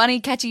like funny,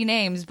 catchy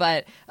names.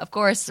 But of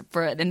course,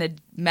 for in the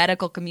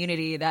medical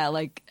community, that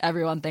like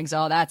everyone thinks,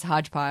 oh, that's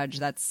hodgepodge.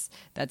 That's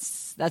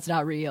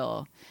not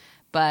real.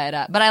 But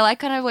I like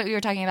kind of what we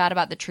were talking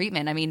about the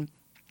treatment. I mean,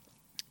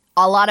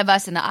 a lot of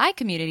us in the eye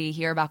community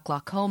hear about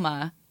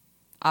glaucoma,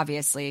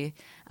 obviously.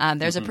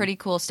 There's a pretty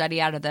cool study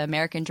out of the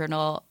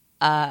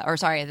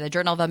the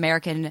Journal of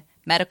American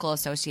Medical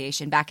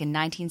Association back in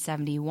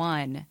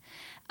 1971,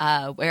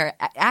 where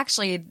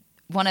actually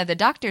one of the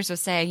doctors was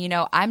saying,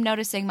 I'm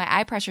noticing my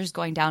eye pressure is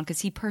going down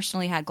because he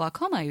personally had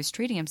glaucoma. He was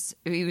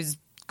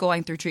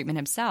going through treatment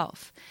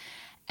himself.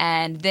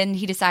 And then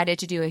he decided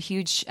to do a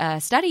huge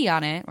study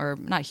on it, or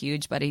not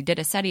huge, but he did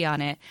a study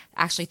on it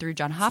actually through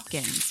Johns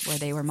Hopkins, where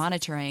they were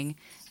monitoring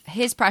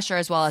his pressure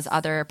as well as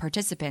other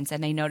participants,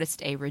 and they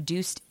noticed a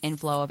reduced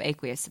inflow of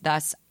aqueous.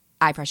 Thus,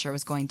 eye pressure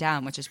was going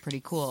down, which is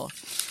pretty cool.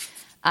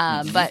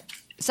 But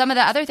some of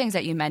the other things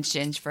that you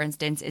mentioned, for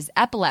instance, is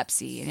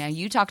epilepsy.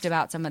 You talked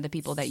about some of the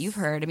people that you've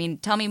heard. I mean,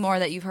 tell me more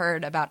that you've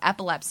heard about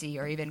epilepsy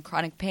or even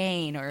chronic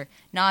pain or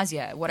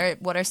nausea.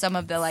 What are some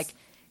of the like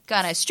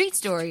kind of street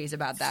stories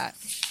about that?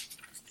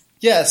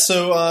 Yeah,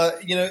 so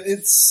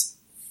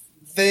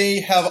they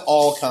have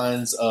all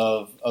kinds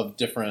of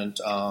different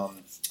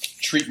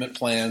treatment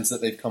plans that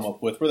they've come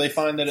up with where they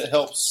find that it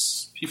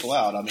helps people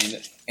out. I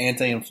mean,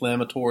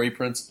 anti-inflammatory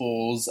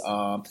principles.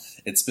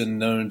 It's been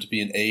known to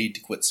be an aid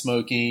to quit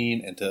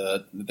smoking, and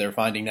they're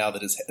finding now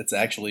that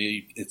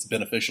it's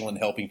beneficial in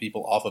helping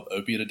people off of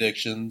opiate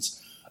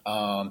addictions.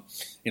 A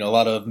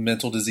lot of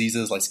mental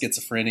diseases like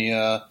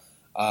schizophrenia,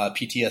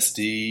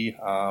 PTSD.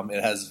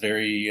 It has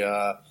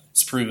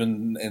it's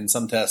proven in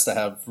some tests to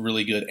have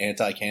really good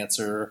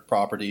anti-cancer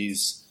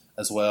properties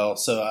as well.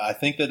 So I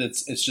think that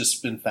it's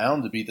just been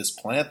found to be this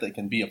plant that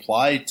can be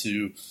applied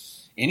to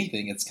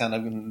anything. It's kind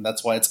of,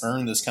 that's why it's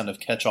earned this kind of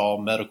catch-all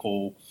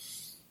medical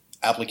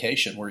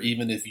application, where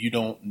even if you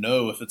don't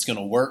know if it's going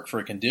to work for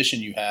a condition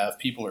you have,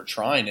 people are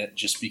trying it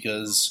just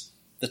because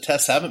the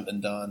tests haven't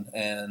been done.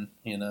 And,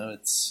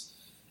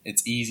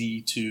 it's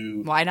easy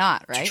to, why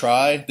not, right? To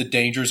try. The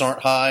dangers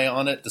aren't high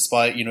on it,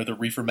 despite, the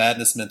reefer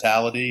madness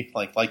mentality,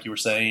 like you were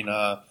saying,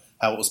 how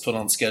it was put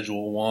on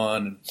Schedule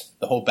 1. And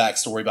the whole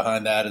backstory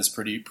behind that is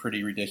pretty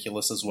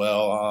ridiculous as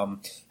well.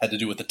 Had to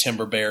do with the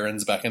timber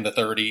barons back in the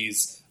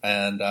 30s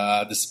and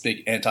this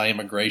big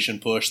anti-immigration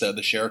push that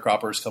the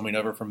sharecroppers coming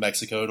over from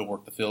Mexico to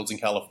work the fields in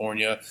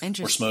California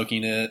were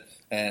smoking it.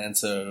 And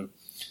so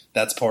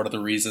that's part of the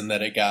reason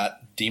that it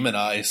got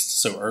demonized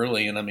so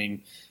early. And I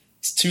mean,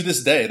 to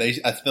this day,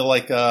 I feel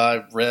like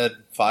I read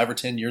 5 or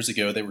 10 years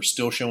ago, they were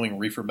still showing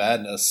reefer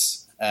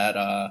madness at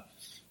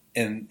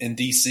in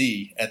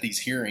DC at these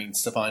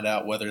hearings to find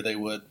out whether they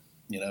would,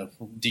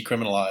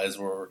 decriminalize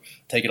or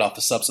take it off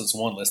the Substance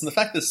 1 list. And the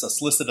fact that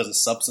it's listed as a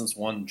Substance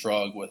 1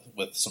 drug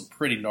with some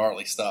pretty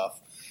gnarly stuff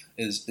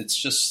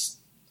it's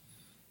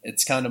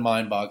kind of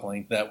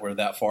mind-boggling that we're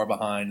that far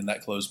behind and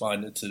that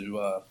close-minded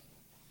to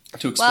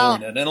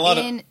exploring it. And in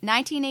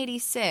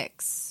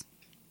 1986,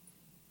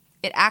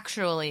 it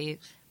actually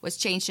was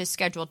changed to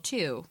Schedule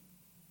 2,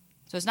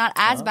 so it's not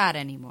as bad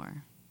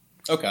anymore.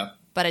 Okay.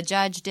 But a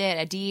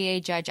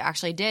DEA judge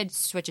actually did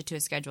switch it to a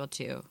Schedule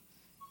 2,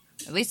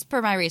 at least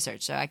per my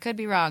research. So I could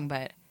be wrong,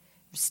 but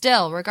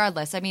still,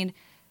 regardless. I mean,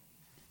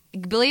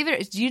 believe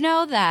it, do you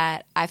know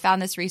that I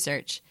found this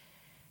research?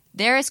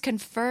 There is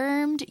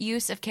confirmed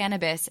use of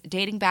cannabis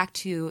dating back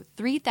to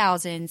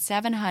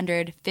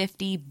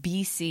 3,750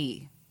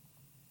 BC.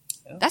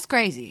 Yeah. That's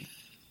crazy.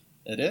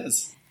 It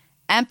is.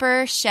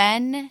 Emperor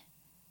Shen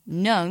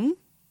Nung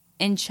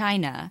in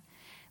China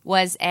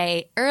was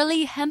a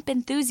early hemp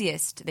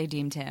enthusiast, they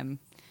deemed him,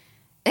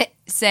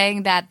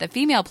 saying that the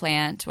female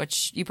plant,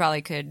 which you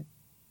probably could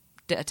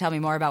tell me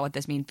more about what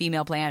this means,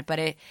 female plant, but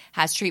it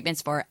has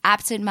treatments for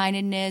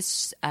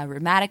absent-mindedness,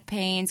 rheumatic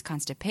pains,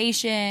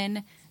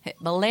 constipation,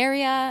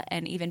 malaria,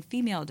 and even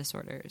female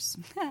disorders.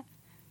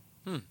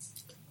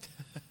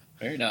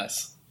 Very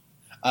nice.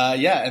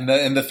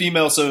 And the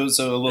female, so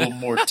a little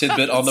more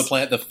tidbit on the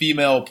plant. The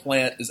female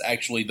plant is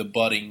actually the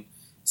budding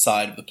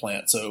side of the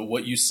plant. So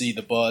what you see,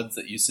 the buds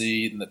that you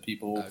see and that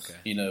people,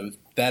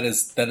 that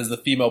is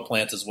the female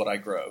plant is what I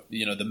grow.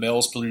 The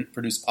males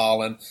produce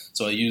pollen,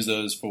 so I use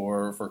those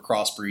for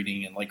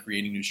crossbreeding and like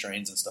creating new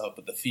strains and stuff.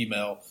 But the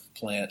female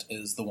plant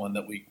is the one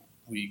that we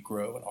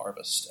grow and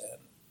harvest, and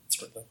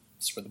it's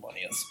where the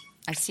money is.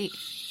 I see.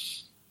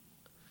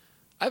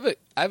 I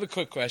have a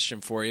quick question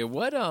for you.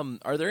 What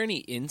are there any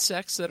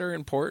insects that are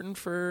important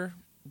for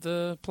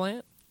the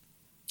plant?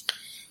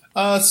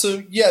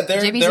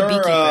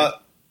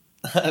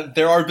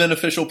 There are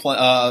beneficial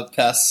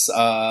pests.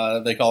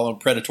 They call them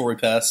predatory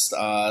pests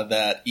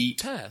that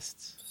eat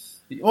pests.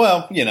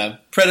 Well,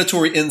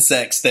 predatory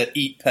insects that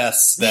eat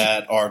pests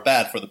that are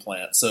bad for the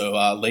plant. So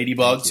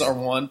ladybugs are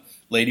one.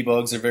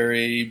 Ladybugs are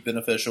very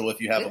beneficial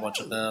if you have a bunch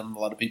of them. A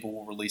lot of people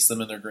will release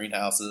them in their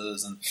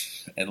greenhouses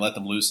and let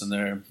them loose in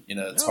there.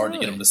 It's hard to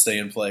get them to stay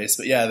in place.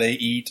 But yeah, they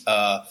eat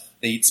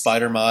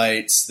spider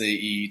mites, they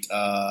eat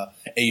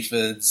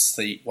aphids,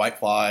 they eat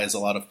whiteflies, a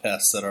lot of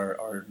pests that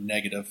are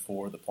negative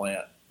for the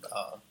plant.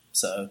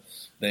 So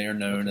they are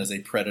known as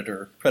a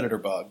predator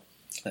bug.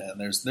 And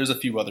there's a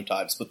few other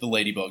types, but the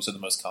ladybugs are the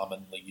most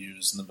commonly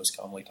used and the most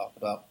commonly talked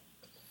about.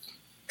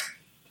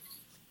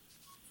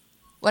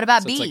 What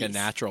about bees? It's like a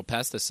natural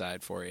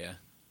pesticide for you.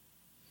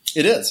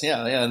 It is,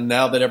 yeah. And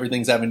now that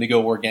everything's having to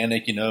go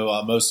organic,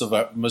 most of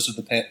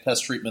the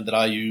pest treatment that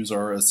I use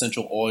are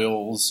essential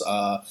oils.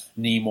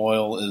 Neem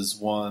oil is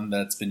one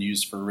that's been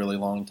used for a really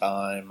long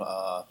time.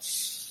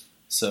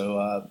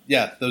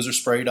 Those are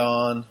sprayed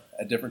on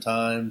at different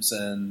times,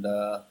 and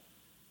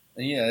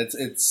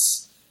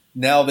it's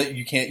now that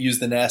you can't use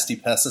the nasty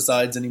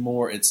pesticides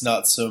anymore. It's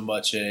not so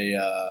much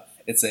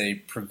it's a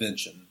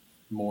prevention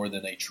more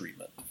than a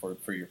treatment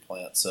for your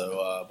plant.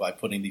 So by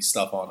putting these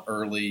stuff on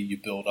early, you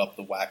build up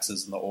the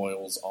waxes and the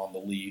oils on the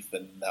leaf,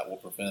 and that will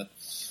prevent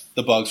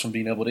the bugs from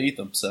being able to eat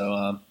them.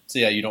 So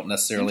you don't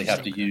necessarily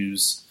have to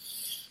use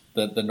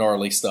the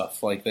gnarly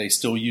stuff like they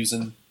still use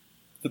in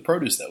the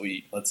produce that we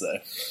eat, let's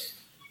say.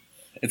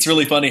 It's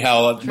really funny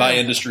how my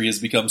industry has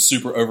become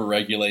super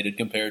overregulated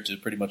compared to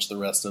pretty much the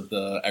rest of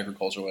the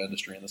agricultural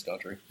industry in this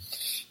country.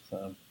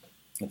 So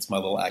it's my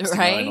little axe to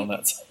grind on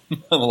that. My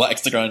little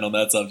axe to grind on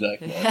that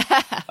subject.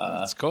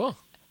 That's cool.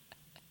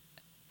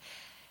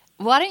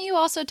 Why don't you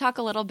also talk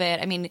a little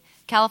bit? I mean,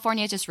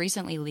 California just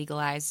recently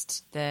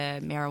legalized the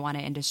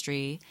marijuana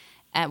industry.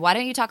 Why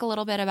don't you talk a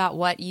little bit about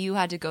what you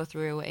had to go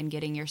through in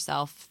getting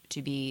yourself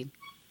to be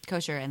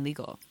kosher and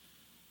legal?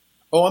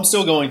 Oh, I'm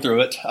still going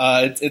through it.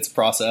 It's a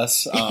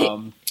process.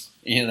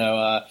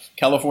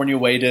 California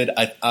waited.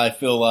 I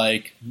feel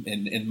like,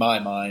 in my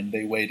mind,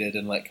 they waited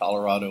and let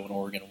Colorado and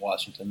Oregon and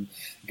Washington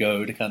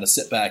go to kind of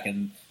sit back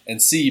and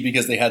see,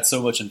 because they had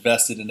so much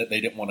invested in it.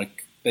 They didn't want to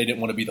they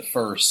didn't want to be the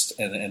first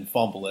and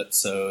fumble it,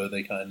 so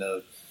they kind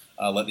of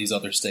let these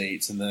other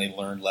states, and then they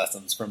learned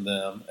lessons from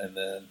them, and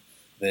then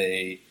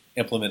they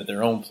implemented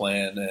their own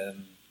plan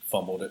and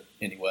fumbled it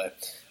anyway.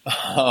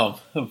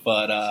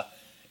 But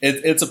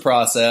it's a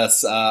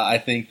process. I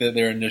think that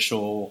their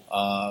initial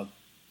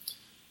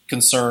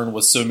concern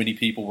was so many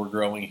people were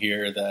growing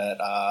here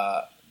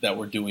that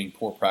were doing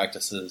poor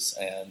practices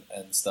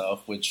and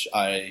stuff, which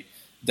I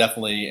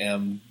definitely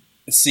am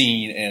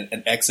seeing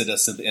an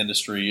exodus of the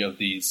industry of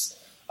these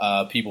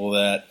people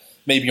that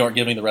maybe aren't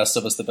giving the rest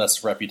of us the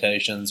best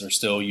reputations, or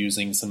still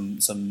using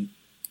some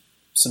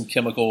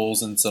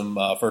chemicals and some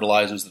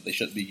fertilizers that they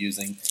shouldn't be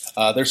using.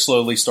 They're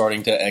slowly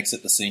starting to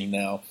exit the scene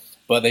now,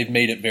 but they've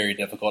made it very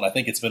difficult. I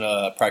think it's been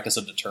a practice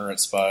of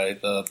deterrence by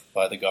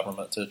the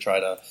government to try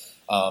to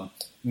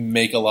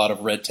make a lot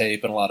of red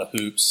tape and a lot of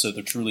hoops, so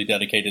the truly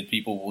dedicated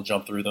people will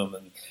jump through them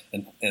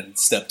and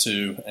step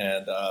two,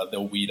 and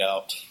they'll weed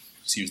out,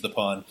 excuse the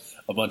pun,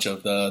 a bunch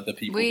of the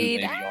people who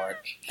maybe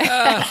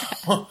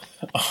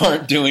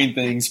aren't doing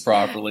things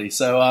properly.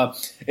 So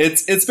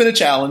it's been a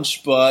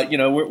challenge, but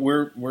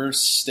we're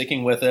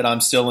sticking with it.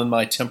 I'm still in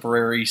my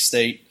temporary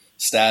state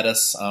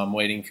status. I'm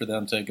waiting for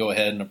them to go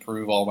ahead and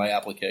approve all my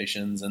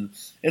applications, and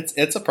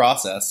it's a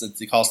process.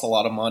 It costs a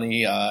lot of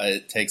money.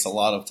 It takes a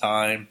lot of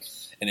time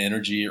and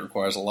energy. It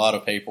requires a lot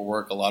of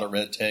paperwork, a lot of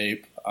red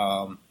tape.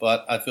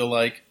 But I feel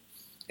like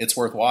it's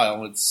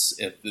worthwhile.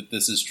 If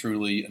this is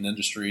truly an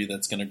industry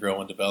that's going to grow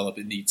and develop,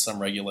 it needs some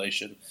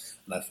regulation.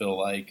 And I feel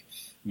like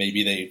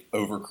maybe they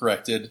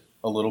overcorrected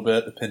a little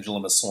bit. The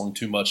pendulum has swung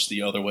too much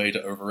the other way to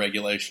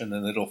overregulation,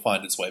 and it'll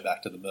find its way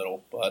back to the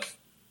middle. But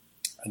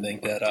I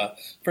think that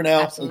for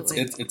now,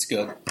 it's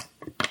good.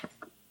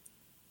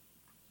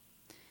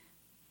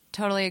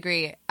 Totally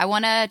agree. I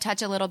want to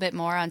touch a little bit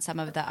more on some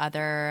of the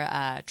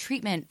other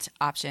treatment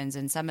options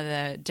and some of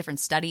the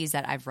different studies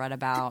that I've read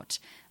about.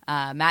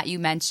 Matt, you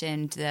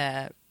mentioned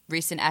the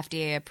recent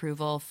FDA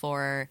approval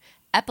for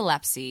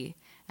epilepsy,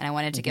 and I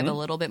wanted to give a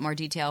little bit more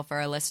detail for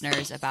our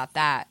listeners about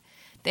that.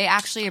 They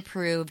actually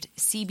approved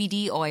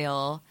CBD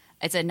oil.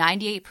 It's a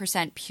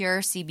 98%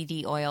 pure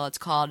CBD oil. It's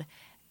called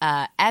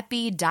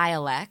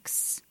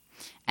Epidiolex.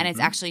 And it's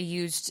actually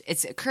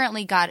it's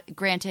currently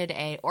granted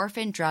a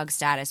orphan drug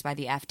status by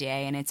the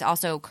FDA, and it's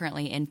also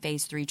currently in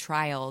phase 3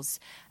 trials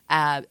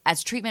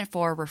as treatment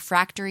for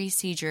refractory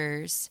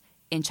seizures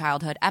in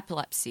childhood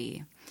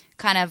epilepsy.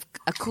 Kind of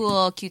a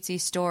cool, cutesy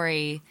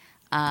story.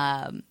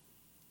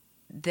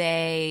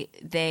 They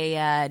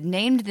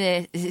named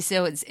this,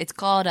 so it's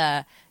called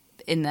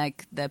in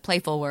the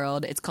playful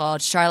world, it's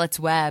called Charlotte's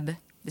Web.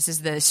 This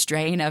is the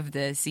strain of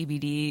the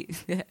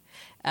CBD.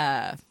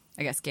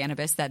 I guess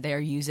cannabis that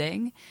they're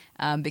using,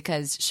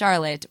 because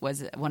Charlotte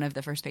was one of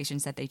the first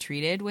patients that they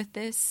treated with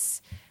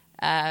this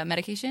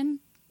medication.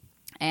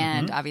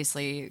 And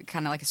obviously,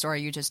 kind of like a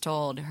story you just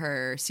told,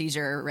 her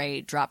seizure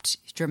rate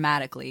dropped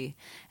dramatically.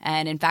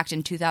 And in fact,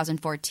 in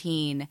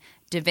 2014,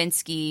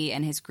 Davinsky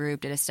and his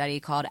group did a study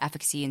called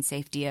Efficacy and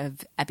Safety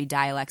of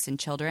Epidiolex in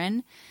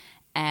Children,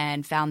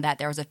 and found that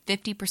there was a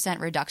 50%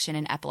 reduction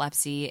in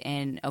epilepsy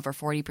in over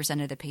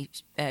 40% of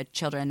the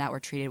children that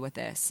were treated with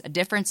this. A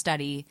different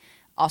study,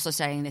 also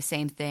studying the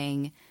same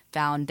thing,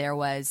 found there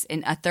was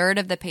in a third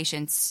of the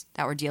patients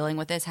that were dealing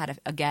with this had,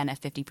 again, a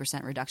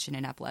 50% reduction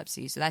in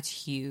epilepsy. So that's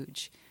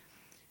huge.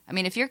 I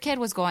mean, if your kid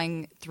was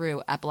going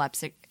through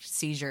epileptic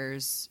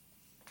seizures,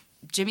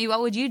 Jimmy,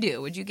 what would you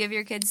do? Would you give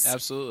your kids?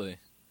 Absolutely.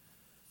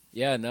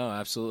 Yeah, no,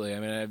 absolutely.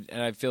 I mean,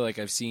 I feel like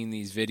I've seen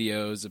these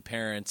videos of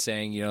parents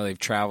saying, they've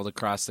traveled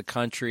across the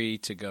country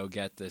to go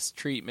get this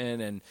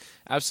treatment, and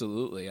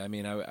absolutely. I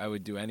mean, I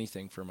would do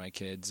anything for my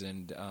kids,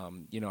 and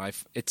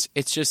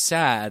it's just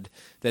sad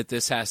that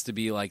this has to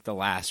be like the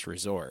last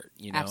resort.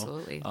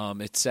 Absolutely.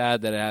 It's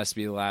sad that it has to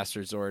be the last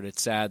resort.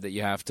 It's sad that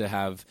you have to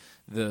have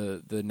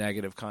the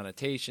negative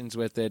connotations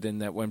with it,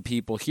 and that when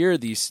people hear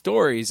these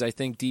stories, I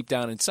think deep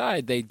down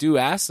inside they do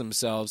ask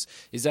themselves,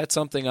 is that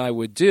something I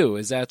would do?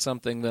 Is that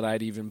something that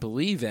I'd even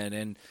believe in?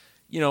 And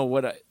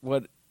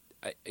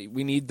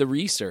we need the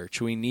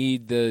research, we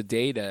need the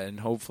data, and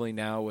hopefully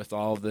now with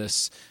all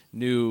this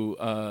new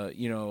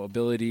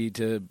ability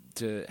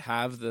to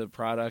have the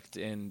product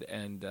and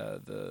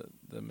the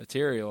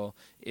material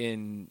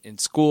in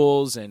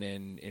schools and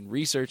in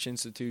research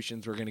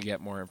institutions, we're going to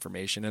get more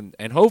information,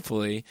 and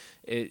hopefully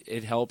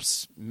it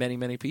helps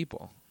many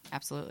people.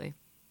 Absolutely.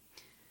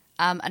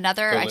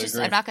 Another,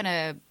 Totally I'm not going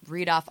to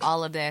read off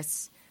all of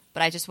this,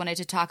 but I just wanted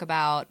to talk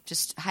about,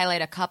 just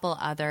highlight a couple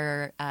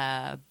other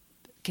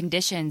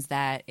conditions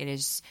that it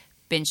has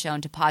been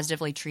shown to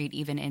positively treat,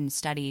 even in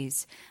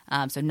studies.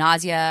 So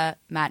nausea,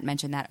 Matt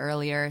mentioned that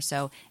earlier.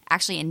 So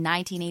actually in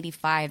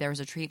 1985, there was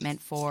a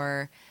treatment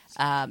for,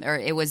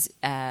 it was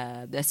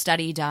the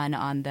study done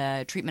on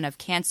the treatment of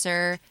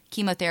cancer,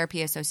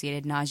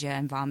 chemotherapy-associated nausea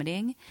and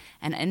vomiting.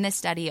 And in this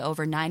study,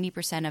 over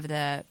 90% of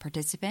the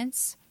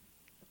participants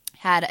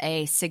had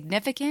a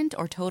significant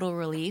or total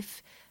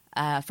relief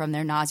from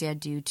their nausea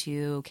due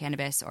to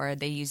cannabis, or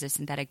they use a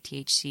synthetic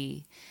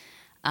THC.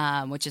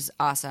 Which is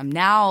awesome.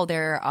 Now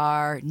there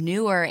are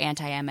newer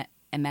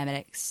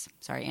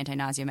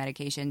anti-nausea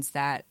medications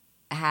that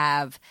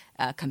have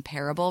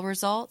comparable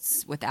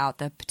results without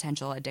the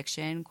potential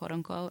addiction, quote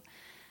unquote.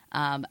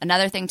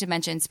 Another thing to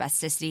mention,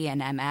 spasticity and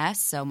MS,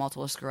 so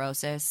multiple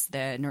sclerosis,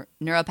 the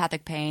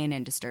neuropathic pain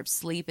and disturbed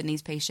sleep in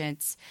these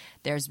patients.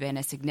 There's been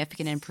a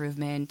significant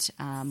improvement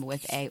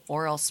with a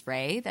oral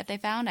spray that they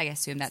found. I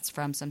assume that's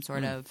from some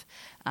sort of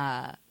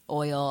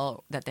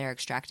oil that they're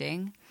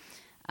extracting.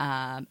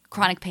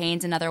 Chronic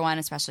pain's another one,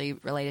 especially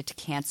related to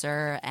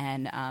cancer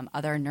and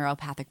other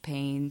neuropathic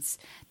pains.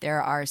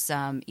 There are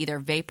some either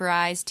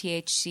vaporized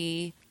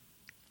THC,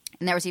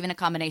 and there was even a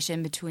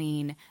combination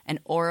between an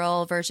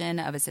oral version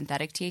of a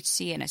synthetic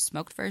THC and a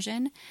smoked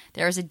version.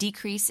 There was a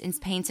decrease in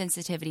pain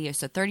sensitivity,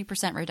 so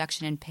 30%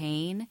 reduction in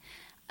pain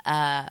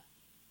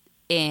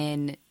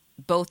in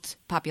both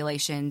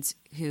populations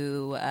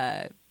who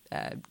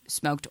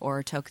smoked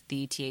or took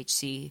the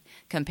THC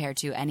compared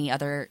to any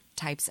other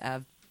types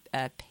of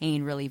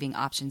pain-relieving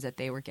options that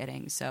they were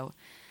getting. So,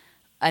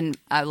 and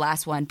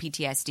last one,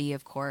 PTSD,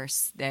 of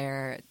course,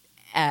 their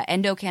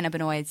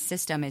endocannabinoid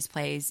system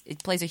plays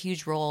a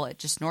huge role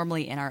just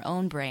normally in our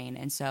own brain.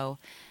 And so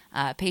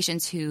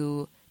patients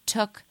who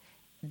took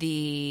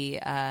the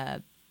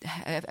I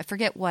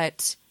forget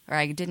what, or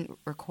I didn't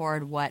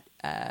record what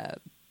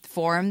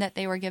form that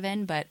they were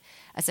given, but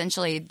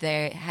essentially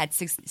they had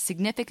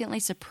significantly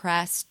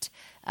suppressed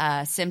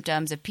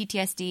symptoms of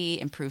PTSD,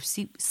 improved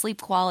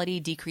sleep quality,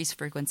 decreased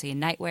frequency in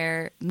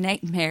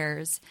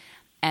nightmares,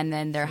 and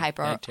then their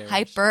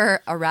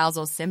hyper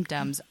arousal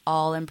symptoms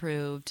all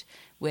improved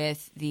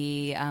with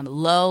the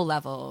low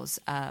levels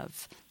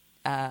of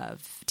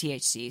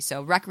THC.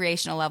 So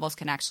recreational levels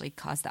can actually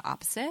cause the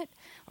opposite,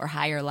 or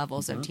higher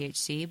levels of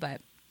THC,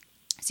 but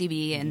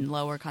CBD and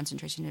lower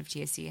concentration of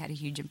THC had a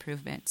huge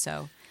improvement.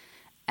 So,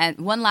 and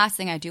one last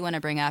thing I do want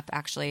to bring up,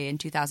 actually, in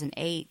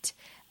 2008,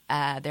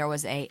 there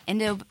was a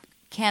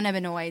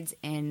endocannabinoids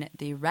in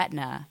the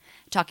retina,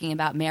 talking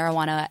about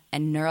marijuana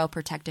and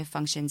neuroprotective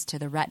functions to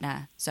the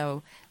retina.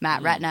 So,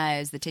 Matt, retina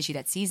is the tissue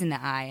that sees in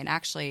the eye, and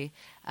actually,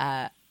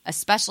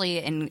 especially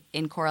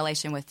in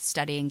correlation with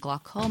studying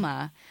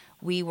glaucoma,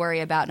 we worry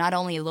about not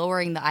only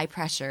lowering the eye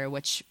pressure,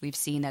 which we've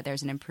seen that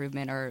there's an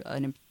improvement or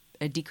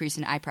a decrease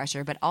in eye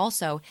pressure, but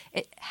also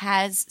it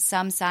has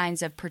some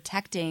signs of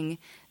protecting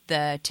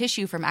the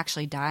tissue from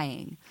actually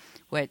dying,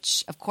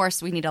 which, of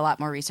course, we need a lot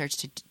more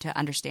research to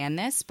understand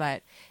this.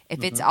 But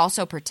if it's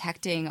also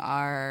protecting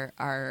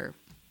our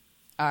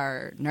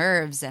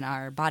nerves and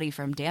our body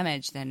from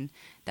damage, then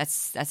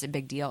that's a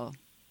big deal.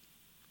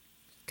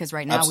 Because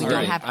right now Absolutely.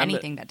 we don't have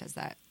anything that does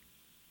that.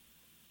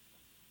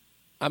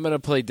 I'm going to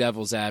play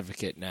devil's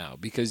advocate now,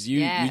 because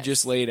you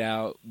just laid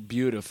out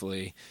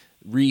beautifully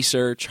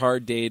research,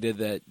 hard data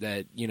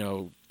that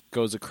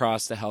goes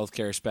across the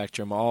healthcare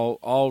spectrum,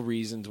 all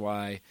reasons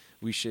why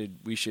we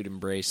should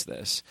embrace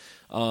this.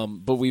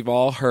 But we've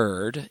all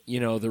heard,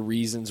 the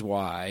reasons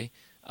why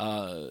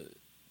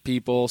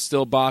people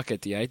still balk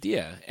at the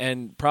idea.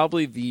 And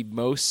probably the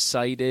most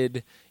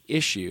cited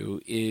issue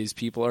is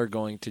people are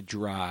going to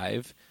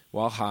drive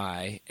while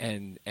high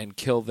and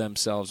kill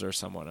themselves or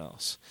someone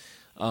else.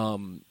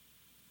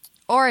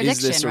 Or addiction,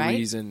 is this a right?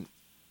 reason?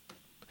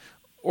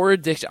 Or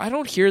addiction. I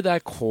don't hear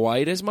that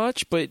quite as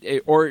much, but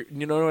you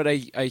know what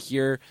I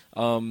hear?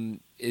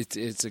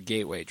 It's a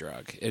gateway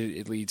drug.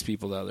 It leads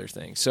people to other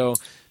things. So,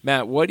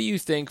 Matt, what do you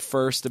think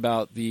first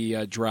about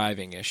the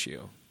driving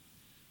issue?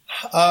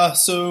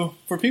 So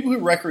for people who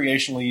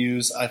recreationally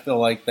use, I feel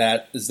like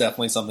that is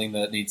definitely something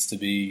that needs to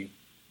be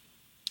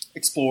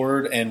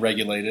explored and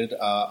regulated,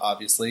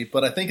 obviously.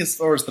 But I think as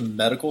far as the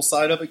medical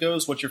side of it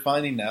goes, what you're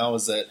finding now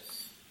is that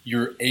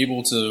you're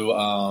able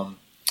to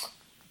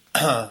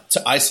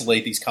to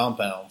isolate these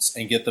compounds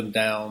and get them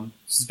down.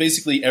 So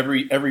basically,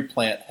 every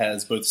plant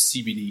has both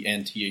CBD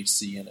and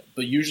THC in it.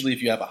 But usually,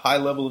 if you have a high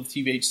level of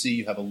THC,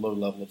 you have a low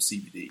level of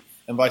CBD,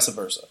 and vice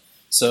versa.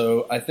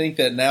 So I think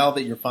that now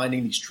that you're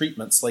finding these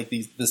treatments, like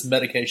this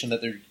medication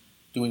that they're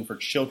doing for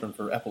children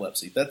for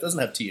epilepsy, that doesn't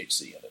have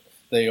THC in it.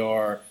 They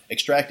are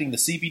extracting the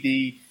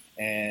CBD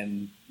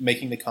and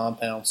making the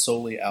compound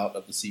solely out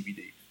of the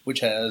CBD,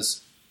 which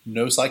has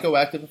no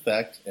psychoactive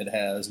effect. It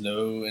has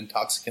no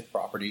intoxicant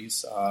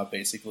properties.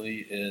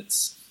 Basically,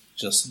 it's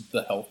just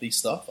the healthy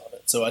stuff of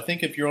it. So I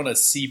think if you're on a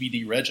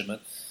CBD regimen,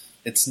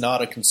 it's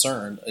not a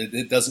concern.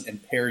 It doesn't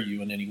impair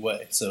you in any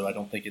way. So I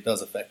don't think it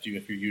does affect you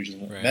if you're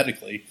using it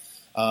medically.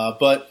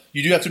 But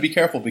you do have to be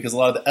careful, because a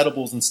lot of the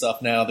edibles and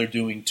stuff now, they're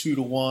doing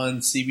 2-to-1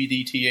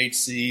 CBD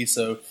THC.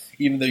 So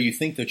even though you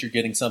think that you're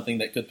getting something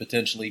that could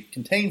potentially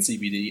contain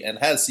CBD and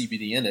has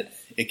CBD in it,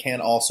 it can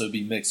also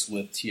be mixed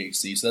with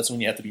THC. So that's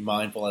when you have to be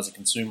mindful as a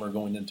consumer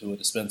going into a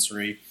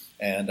dispensary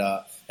and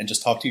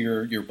just talk to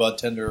your bud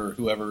tender or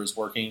whoever is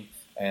working,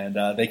 and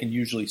they can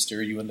usually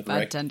steer you in the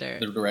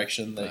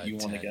direction that you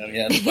want to go.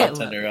 Yeah, the bud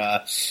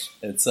tender.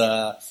 It's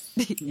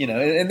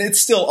and it's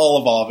still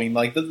all evolving.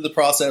 Like the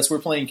process, we're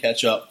playing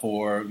catch up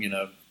for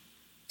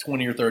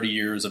 20 or 30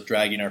 years of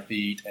dragging our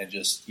feet and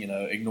just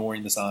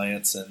ignoring the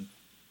science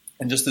and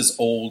and just this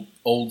old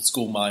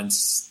school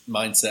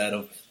mindset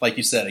of, like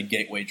you said, a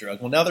gateway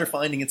drug. Well, now they're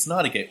finding it's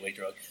not a gateway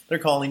drug. They're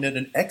calling it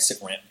an exit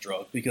ramp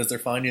drug because they're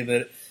finding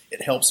that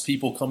it helps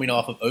people coming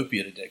off of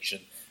opiate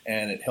addiction,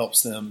 and it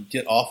helps them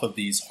get off of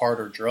these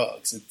harder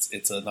drugs.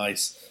 It's a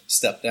nice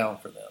step down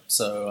for them.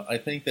 So I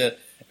think that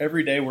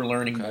every day we're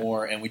learning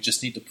more, and we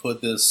just need to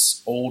put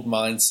this old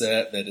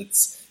mindset that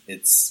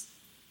it's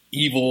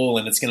evil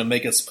and it's going to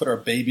make us put our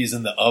babies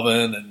in the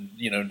oven and,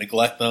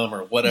 neglect them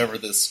or whatever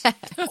this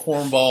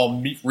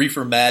cornball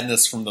reefer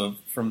madness from the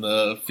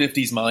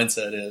 50s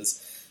mindset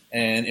is,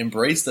 and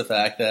embrace the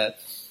fact that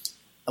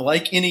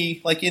like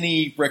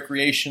any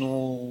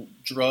recreational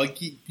drug,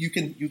 you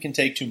can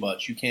take too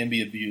much, you can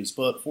be abused.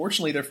 But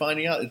fortunately, they're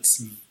finding out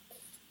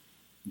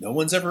no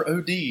one's ever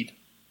OD'd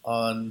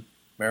on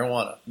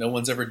marijuana. No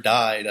one's ever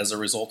died as a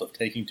result of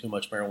taking too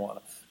much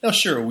marijuana. Now,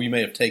 sure, we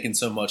may have taken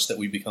so much that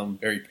we become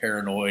very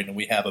paranoid and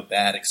we have a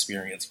bad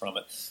experience from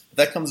it. But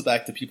that comes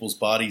back to people's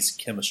bodies'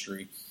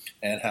 chemistry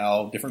and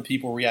how different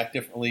people react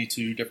differently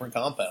to different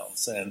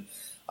compounds. And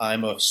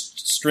I'm a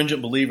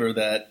stringent believer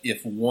that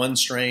if one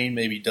strain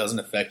maybe doesn't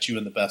affect you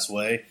in the best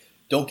way,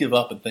 don't give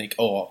up and think,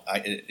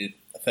 it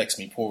affects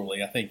me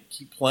poorly. I think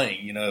keep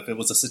playing. If it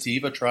was a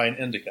sativa, try an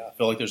indica. I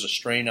feel like there's a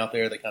strain out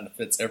there that kind of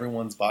fits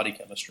everyone's body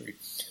chemistry.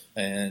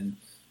 And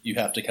you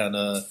have to kind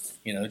of,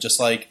 just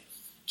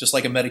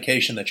like a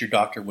medication that your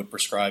doctor would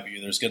prescribe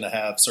you, there's going to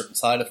have certain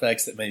side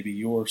effects that maybe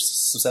you're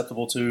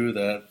susceptible to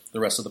that the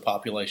rest of the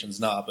population's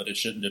not, but it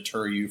shouldn't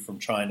deter you from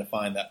trying to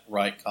find that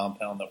right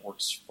compound that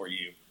works for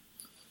you.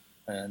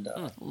 And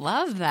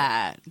love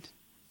that.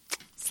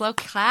 Slow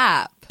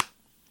clap.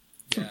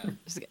 Yeah.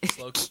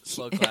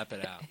 slow clap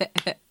it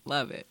out.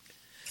 Love it.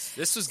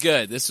 This was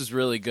good. This was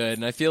really good.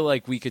 And I feel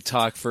like we could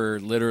talk for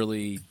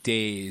literally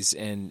days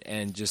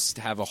and just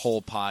have a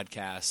whole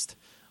podcast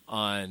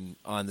on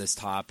this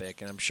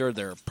topic. And I'm sure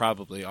there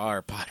probably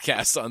are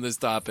podcasts on this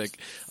topic.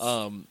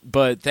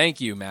 But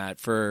thank you, Matt,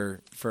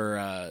 for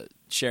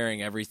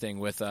sharing everything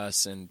with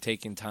us and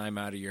taking time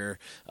out of your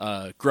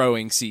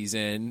growing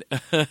season,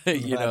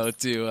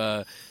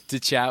 to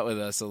chat with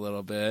us a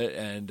little bit.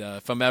 And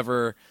if I'm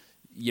ever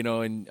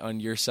on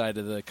your side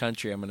of the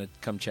country, I'm going to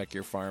come check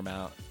your farm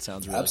out. It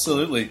sounds really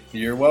Absolutely. Cool.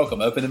 You're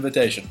welcome. Open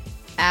invitation.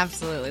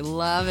 Absolutely.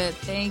 Love it.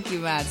 Thank you,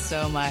 Matt,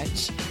 so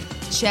much.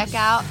 Check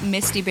out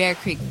Misty Bear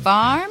Creek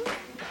Farm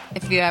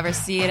if you ever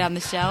see it on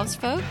the shelves,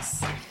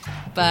 folks.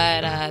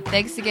 But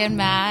thanks again,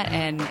 Matt.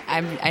 And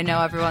I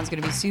know everyone's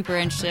going to be super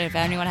interested. If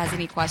anyone has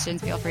any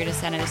questions, feel free to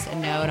send us a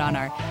note on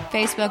our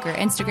Facebook or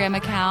Instagram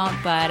account.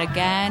 But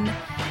again,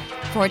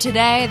 for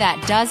today,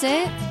 that does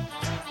it.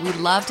 We'd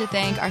love to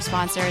thank our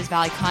sponsors,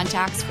 Valley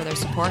Contacts, for their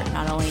support,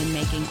 not only in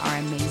making our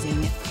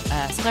amazing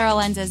scleral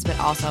lenses, but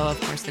also,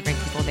 of course, the great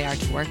people they are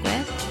to work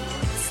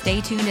with.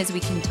 Stay tuned as we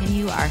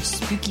continue our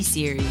spooky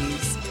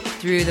series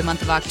through the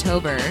month of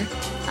October,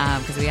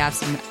 because we have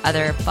some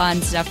other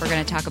fun stuff we're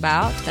going to talk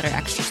about that are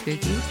extra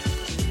spooky.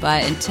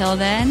 But until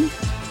then,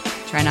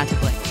 try not to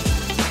blink.